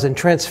into cells, and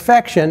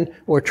transfection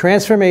or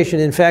transformation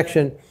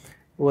infection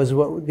was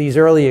what these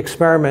early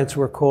experiments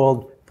were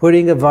called,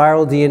 putting a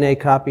viral DNA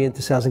copy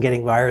into cells and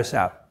getting virus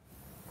out.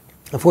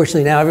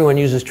 Unfortunately, now everyone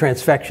uses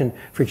transfection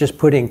for just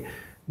putting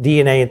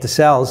DNA into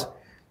cells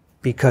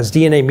because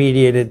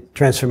DNA-mediated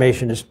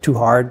transformation is too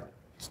hard,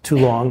 it's too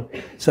long.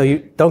 So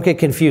you don't get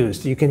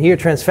confused. You can hear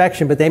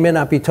transfection, but they may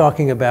not be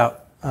talking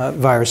about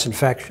virus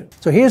infection.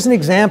 So here's an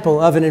example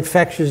of an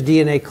infectious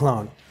DNA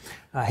clone.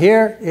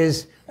 Here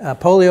is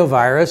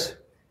poliovirus,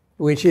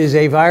 which is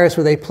a virus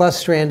with a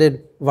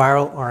plus-stranded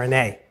viral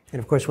RNA. And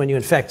of course, when you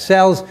infect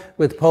cells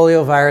with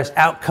poliovirus,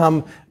 out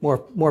come more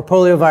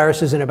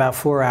polioviruses in about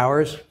 4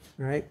 hours,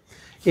 right?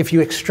 If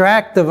you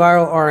extract the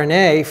viral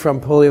RNA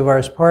from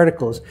poliovirus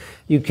particles,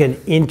 you can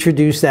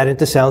introduce that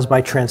into cells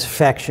by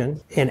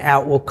transfection, and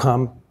out will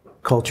come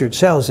cultured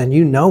cells. And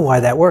you know why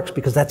that works,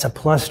 because that's a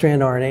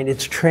plus-strand RNA, and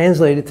it's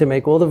translated to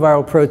make all the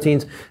viral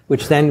proteins,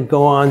 which then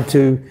go on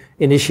to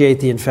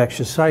initiate the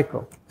infectious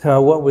cycle.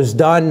 So what was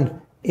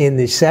done in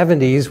the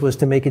 70s was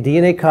to make a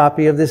DNA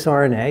copy of this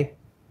RNA,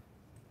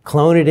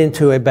 clone it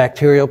into a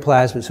bacterial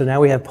plasmid. So now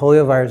we have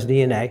poliovirus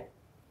DNA.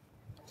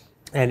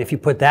 And if you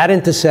put that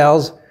into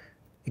cells,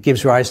 it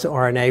gives rise to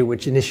RNA,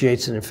 which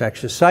initiates an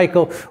infectious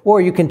cycle. Or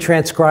you can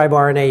transcribe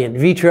RNA in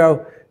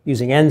vitro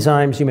using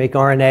enzymes. You make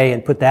RNA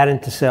and put that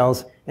into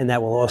cells, and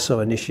that will also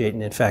initiate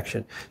an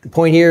infection. The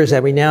point here is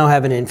that we now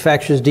have an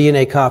infectious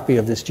DNA copy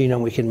of this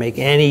genome. We can make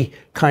any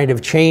kind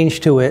of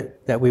change to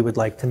it that we would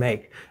like to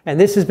make. And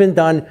this has been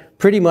done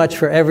pretty much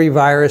for every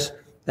virus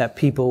that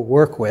people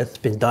work with. It's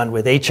been done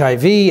with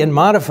HIV and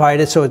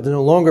modified it so it's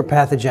no longer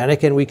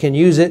pathogenic, and we can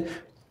use it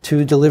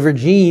to deliver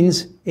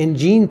genes in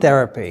gene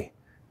therapy.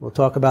 We'll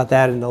talk about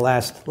that in the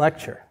last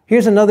lecture.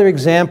 Here's another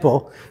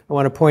example I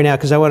want to point out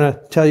because I want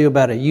to tell you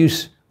about a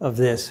use of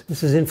this.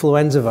 This is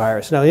influenza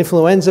virus. Now,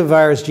 influenza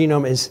virus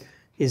genome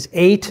is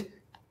 8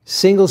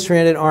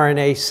 single-stranded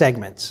RNA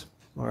segments.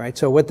 All right,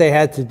 so what they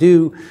had to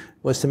do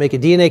was to make a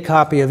DNA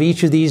copy of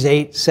each of these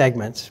 8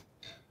 segments.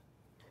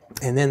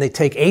 And then they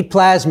take 8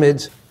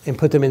 plasmids and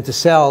put them into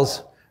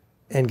cells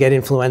and get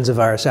influenza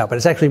virus out. But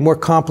it's actually more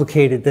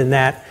complicated than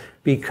that,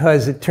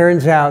 because it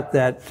turns out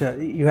that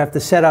you have to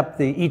set up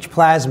each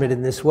plasmid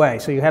in this way.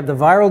 So you have the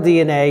viral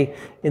DNA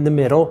in the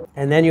middle,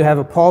 and then you have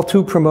a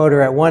Pol2 promoter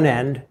at one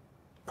end.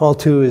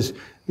 Pol2 is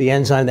the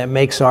enzyme that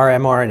makes our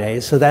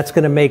mRNAs. So that's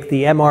going to make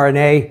the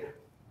mRNA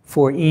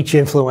for each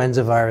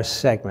influenza virus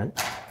segment.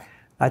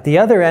 At the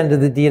other end of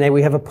the DNA,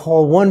 we have a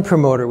Pol1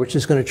 promoter, which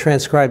is going to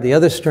transcribe the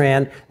other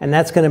strand, and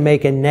that's going to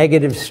make a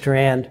negative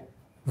strand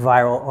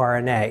viral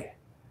RNA.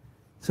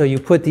 So you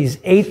put these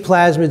 8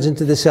 plasmids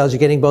into the cells, you're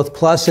getting both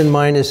plus and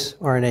minus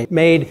RNA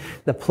made.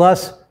 The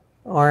plus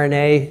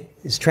RNA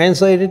is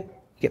translated,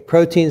 you get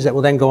proteins that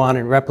will then go on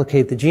and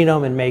replicate the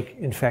genome and make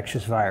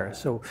infectious virus.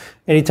 So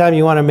anytime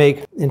you want to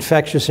make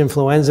infectious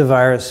influenza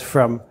virus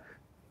from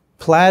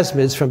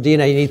plasmids from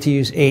DNA, you need to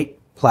use 8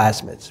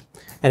 plasmids.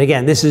 And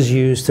again, this is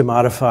used to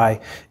modify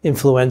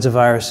influenza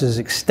viruses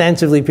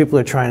extensively. People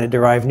are trying to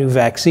derive new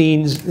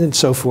vaccines and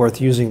so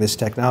forth using this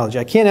technology.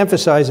 I can't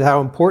emphasize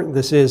how important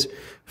this is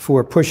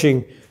for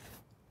pushing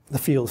the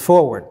field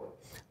forward.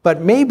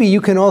 But maybe you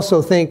can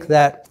also think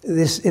that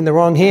this, in the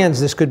wrong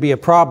hands, this could be a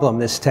problem,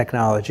 this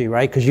technology,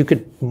 right? Because you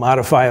could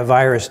modify a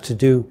virus to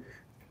do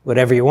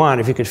whatever you want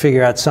if you could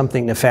figure out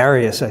something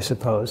nefarious, I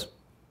suppose.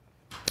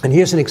 And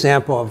here's an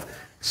example of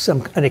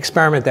an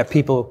experiment that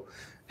people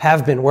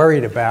have been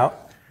worried about.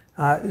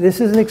 This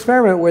is an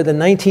experiment where the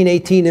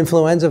 1918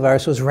 influenza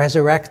virus was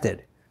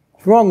resurrected.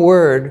 Wrong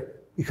word,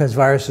 because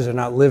viruses are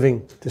not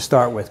living to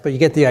start with, but you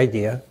get the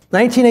idea.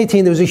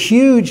 1918, there was a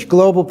huge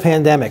global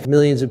pandemic.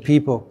 Millions of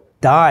people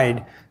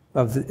died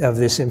of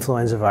this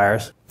influenza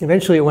virus.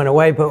 Eventually it went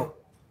away, but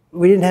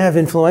we didn't have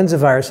influenza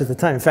virus at the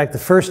time. In fact, the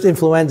first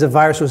influenza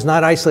virus was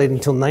not isolated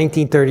until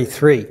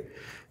 1933.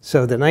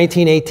 So the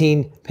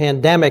 1918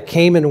 pandemic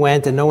came and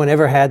went, and no one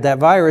ever had that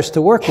virus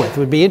to work with. It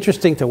would be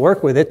interesting to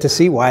work with it to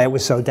see why it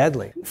was so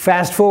deadly.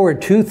 Fast forward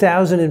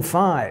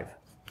 2005.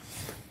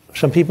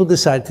 Some people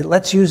decided to,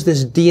 let's use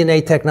this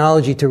DNA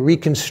technology to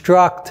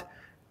reconstruct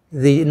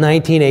the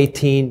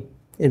 1918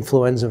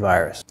 influenza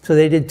virus. So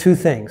they did 2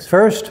 things.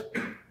 First,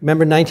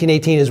 remember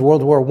 1918 is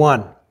World War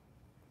I.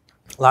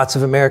 Lots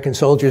of American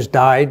soldiers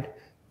died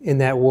in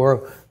that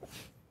war,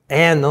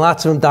 and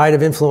lots of them died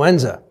of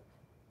influenza.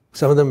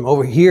 Some of them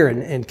over here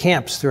in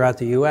camps throughout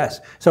the US.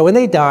 So when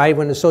they die,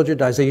 when a soldier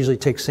dies, they usually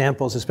take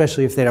samples,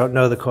 especially if they don't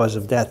know the cause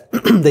of death.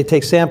 They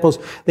take samples,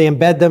 they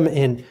embed them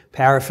in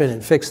paraffin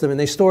and fix them, and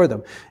they store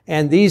them.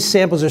 And these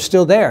samples are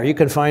still there. You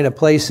can find a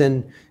place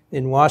in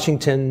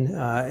Washington,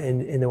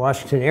 in the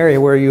Washington area,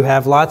 where you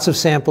have lots of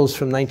samples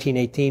from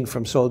 1918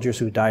 from soldiers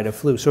who died of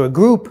flu. So a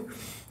group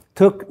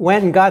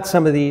went and got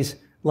some of these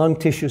lung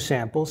tissue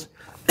samples.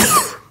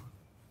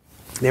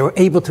 They were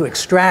able to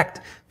extract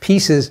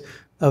pieces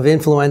of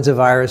influenza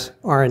virus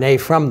RNA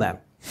from them.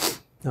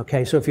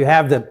 Okay, so if you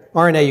have the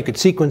RNA, you could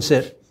sequence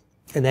it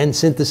and then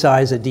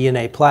synthesize a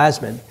DNA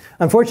plasmid.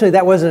 Unfortunately,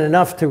 that wasn't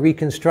enough to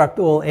reconstruct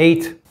all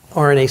 8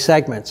 RNA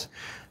segments.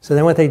 So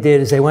then what they did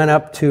is they went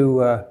up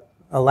to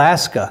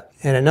Alaska,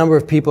 and a number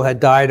of people had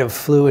died of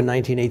flu in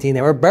 1918.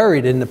 They were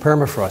buried in the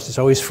permafrost. It's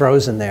always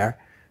frozen there.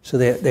 So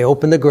they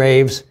opened the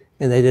graves,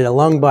 and they did a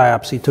lung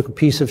biopsy, took a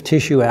piece of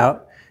tissue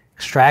out,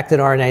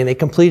 extracted RNA, and they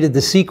completed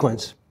the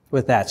sequence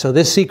with that. So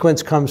this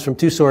sequence comes from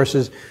 2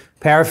 sources: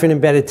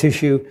 paraffin-embedded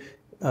tissue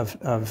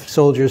of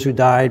soldiers who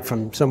died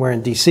from somewhere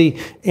in DC,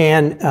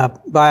 and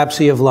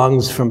biopsy of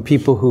lungs from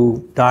people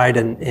who died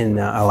in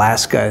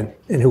Alaska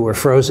and who were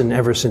frozen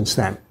ever since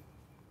then.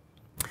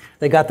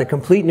 They got the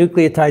complete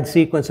nucleotide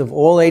sequence of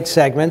all 8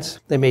 segments.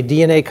 They made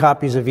DNA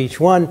copies of each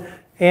one,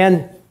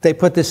 and they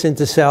put this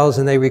into cells,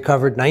 and they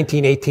recovered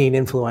 1918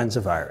 influenza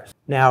virus.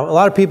 Now, a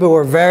lot of people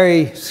were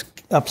very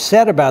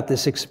upset about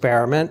this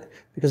experiment,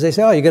 because they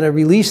say, oh, you're going to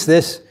release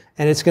this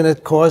and it's going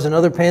to cause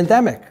another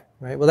pandemic,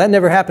 right? Well, that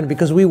never happened,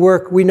 because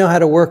we know how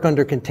to work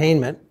under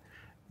containment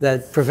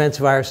that prevents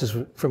viruses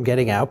from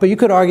getting out. But you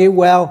could argue,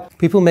 well,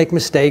 people make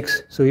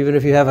mistakes, so even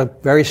if you have a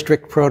very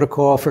strict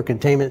protocol for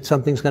containment,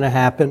 something's going to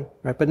happen,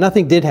 right? But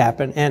nothing did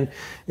happen. And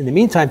in the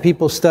meantime,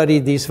 people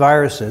studied these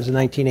viruses,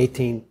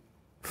 1918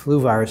 flu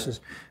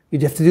viruses.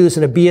 You'd have to do this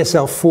in a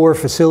BSL-4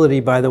 facility,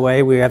 by the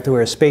way, where you have to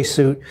wear a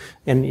spacesuit,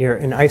 and you're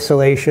in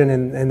isolation,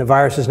 and the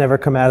viruses never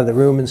come out of the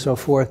room and so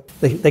forth.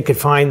 They could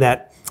find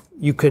that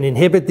you can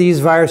inhibit these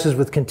viruses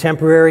with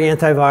contemporary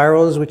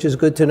antivirals, which is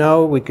good to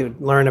know. We could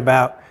learn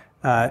about,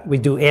 we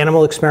do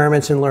animal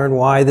experiments and learn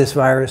why this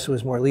virus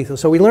was more lethal.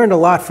 So we learned a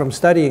lot from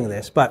studying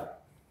this,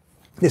 but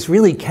this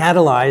really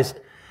catalyzed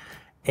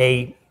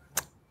a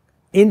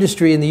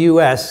industry in the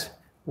US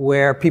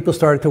where people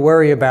started to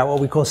worry about what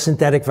we call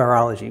synthetic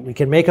virology. We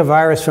can make a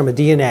virus from a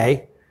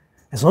DNA.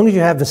 As long as you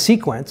have the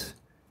sequence,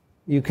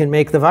 you can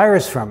make the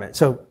virus from it.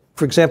 So,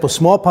 for example,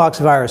 smallpox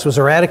virus was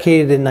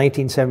eradicated in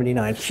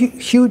 1979.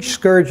 Huge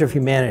scourge of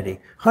humanity.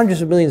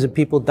 Hundreds of millions of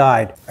people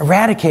died.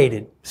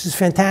 Eradicated. This is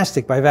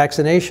fantastic, by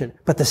vaccination.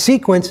 But the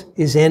sequence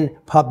is in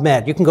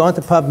PubMed. You can go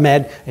into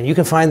PubMed and you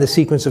can find the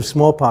sequence of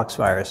smallpox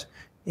virus.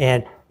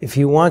 And if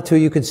you want to,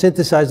 you can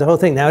synthesize the whole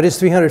thing. Now it is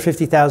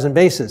 350,000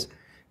 bases.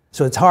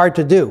 So it's hard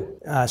to do.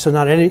 So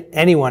not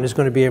anyone is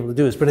going to be able to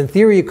do this. But in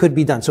theory, it could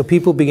be done. So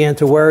people began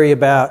to worry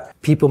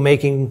about people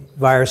making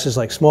viruses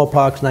like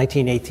smallpox,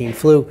 1918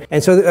 flu.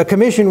 And so a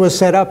commission was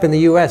set up in the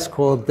US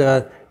called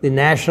the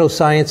National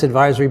Science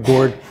Advisory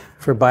Board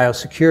for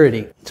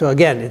Biosecurity. So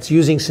again, it's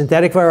using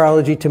synthetic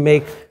virology to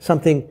make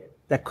something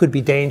that could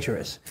be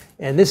dangerous.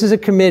 And this is a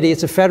committee,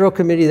 it's a federal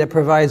committee that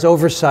provides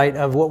oversight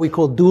of what we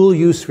call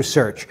dual-use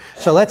research.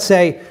 So let's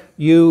say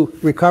you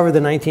recover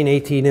the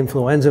 1918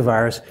 influenza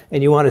virus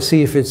and you want to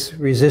see if it's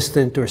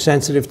resistant or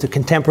sensitive to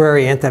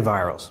contemporary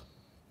antivirals.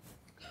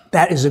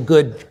 That is a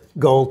good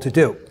goal to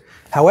do.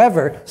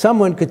 However,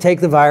 someone could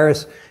take the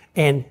virus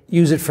and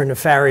use it for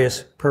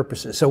nefarious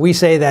purposes. So we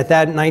say that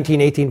that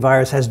 1918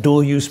 virus has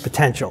dual use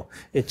potential.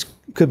 It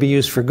could be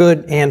used for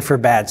good and for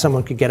bad.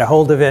 Someone could get a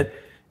hold of it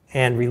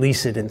and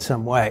release it in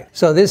some way.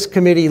 So this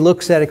committee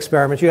looks at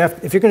experiments.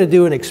 If you're going to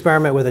do an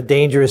experiment with a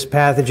dangerous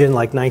pathogen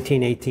like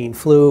 1918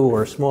 flu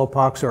or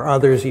smallpox or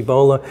others,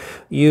 Ebola,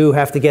 you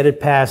have to get it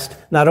past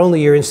not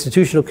only your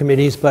institutional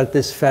committees, but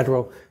this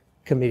federal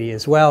committee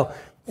as well.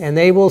 And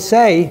they will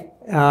say,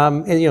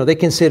 and, they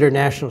consider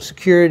national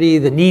security,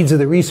 the needs of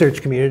the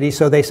research community.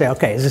 So they say,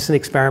 okay, is this an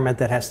experiment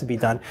that has to be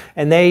done?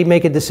 And they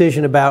make a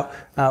decision about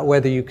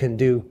whether you can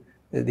do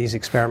these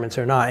experiments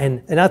or not.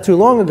 And not too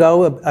long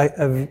ago,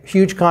 a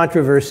huge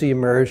controversy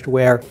emerged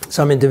where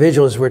some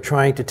individuals were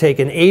trying to take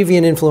an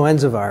avian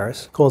influenza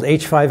virus called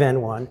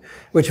H5N1,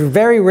 which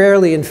very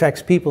rarely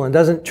infects people and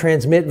doesn't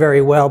transmit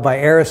very well by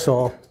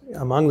aerosol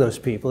among those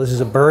people. This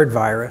is a bird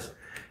virus.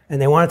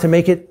 And they wanted to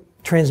make it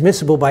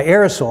transmissible by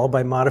aerosol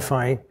by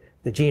modifying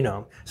the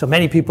genome. So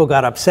many people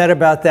got upset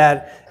about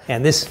that,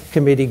 and this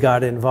committee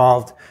got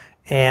involved.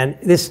 And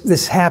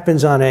this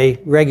happens on a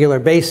regular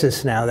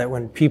basis now, that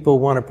when people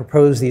want to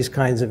propose these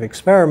kinds of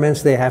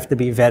experiments, they have to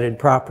be vetted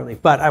properly.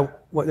 But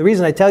the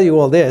reason I tell you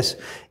all this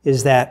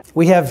is that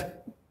we have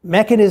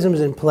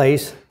mechanisms in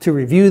place to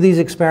review these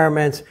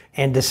experiments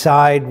and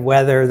decide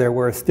whether they're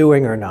worth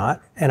doing or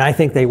not. And I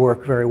think they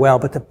work very well,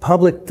 but the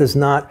public does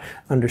not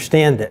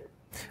understand it.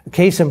 A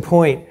case in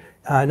point,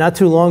 not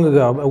too long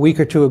ago, a week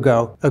or two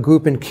ago, a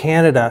group in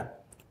Canada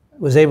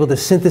was able to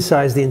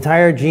synthesize the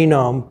entire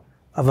genome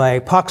of a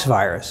pox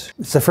virus.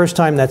 It's the first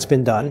time that's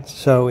been done.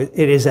 So it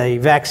is a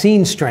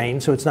vaccine strain,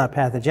 so it's not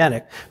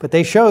pathogenic. But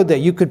they showed that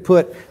you could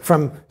put,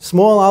 from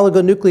small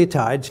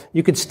oligonucleotides,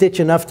 you could stitch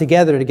enough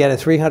together to get a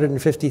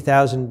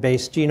 350,000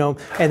 base genome,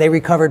 and they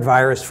recovered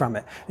virus from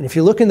it. And if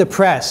you look in the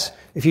press,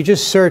 if you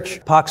just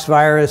search pox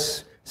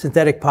virus,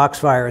 synthetic pox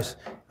virus,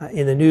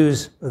 in the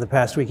news of the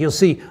past week, you'll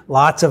see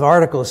lots of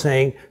articles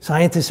saying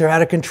scientists are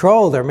out of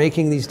control, they're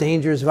making these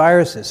dangerous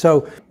viruses.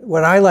 So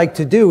what I like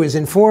to do is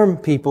inform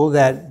people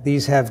that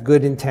these have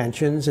good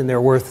intentions and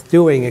they're worth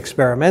doing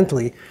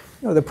experimentally.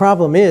 The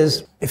problem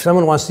is, if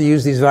someone wants to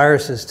use these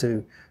viruses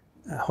to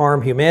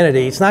harm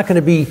humanity, it's not going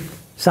to be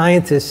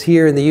scientists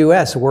here in the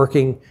US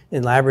working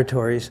in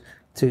laboratories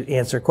to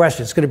answer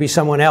questions. It's going to be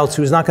someone else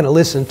who's not going to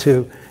listen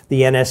to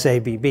the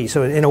NSABB.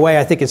 So in a way,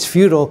 I think it's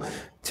futile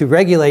to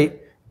regulate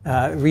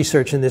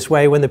research in this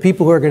way when the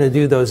people who are going to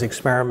do those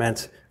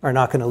experiments are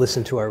not going to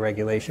listen to our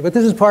regulation. But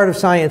this is part of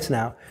science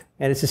now,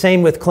 and it's the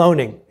same with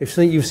cloning.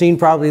 You've seen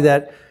probably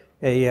that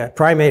a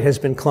primate has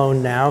been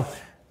cloned now,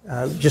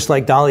 just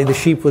like Dolly the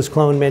sheep was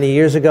cloned many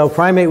years ago.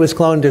 Primate was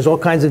cloned. There's all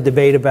kinds of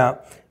debate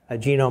about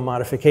genome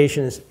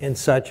modifications and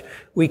such.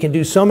 We can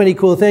do so many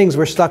cool things.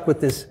 We're stuck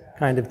with this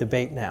kind of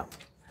debate now.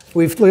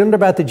 We've learned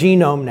about the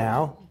genome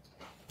now.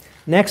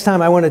 Next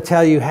time I want to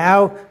tell you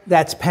how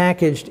that's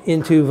packaged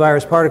into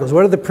virus particles.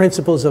 What are the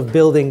principles of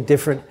building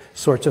different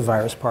sorts of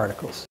virus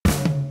particles?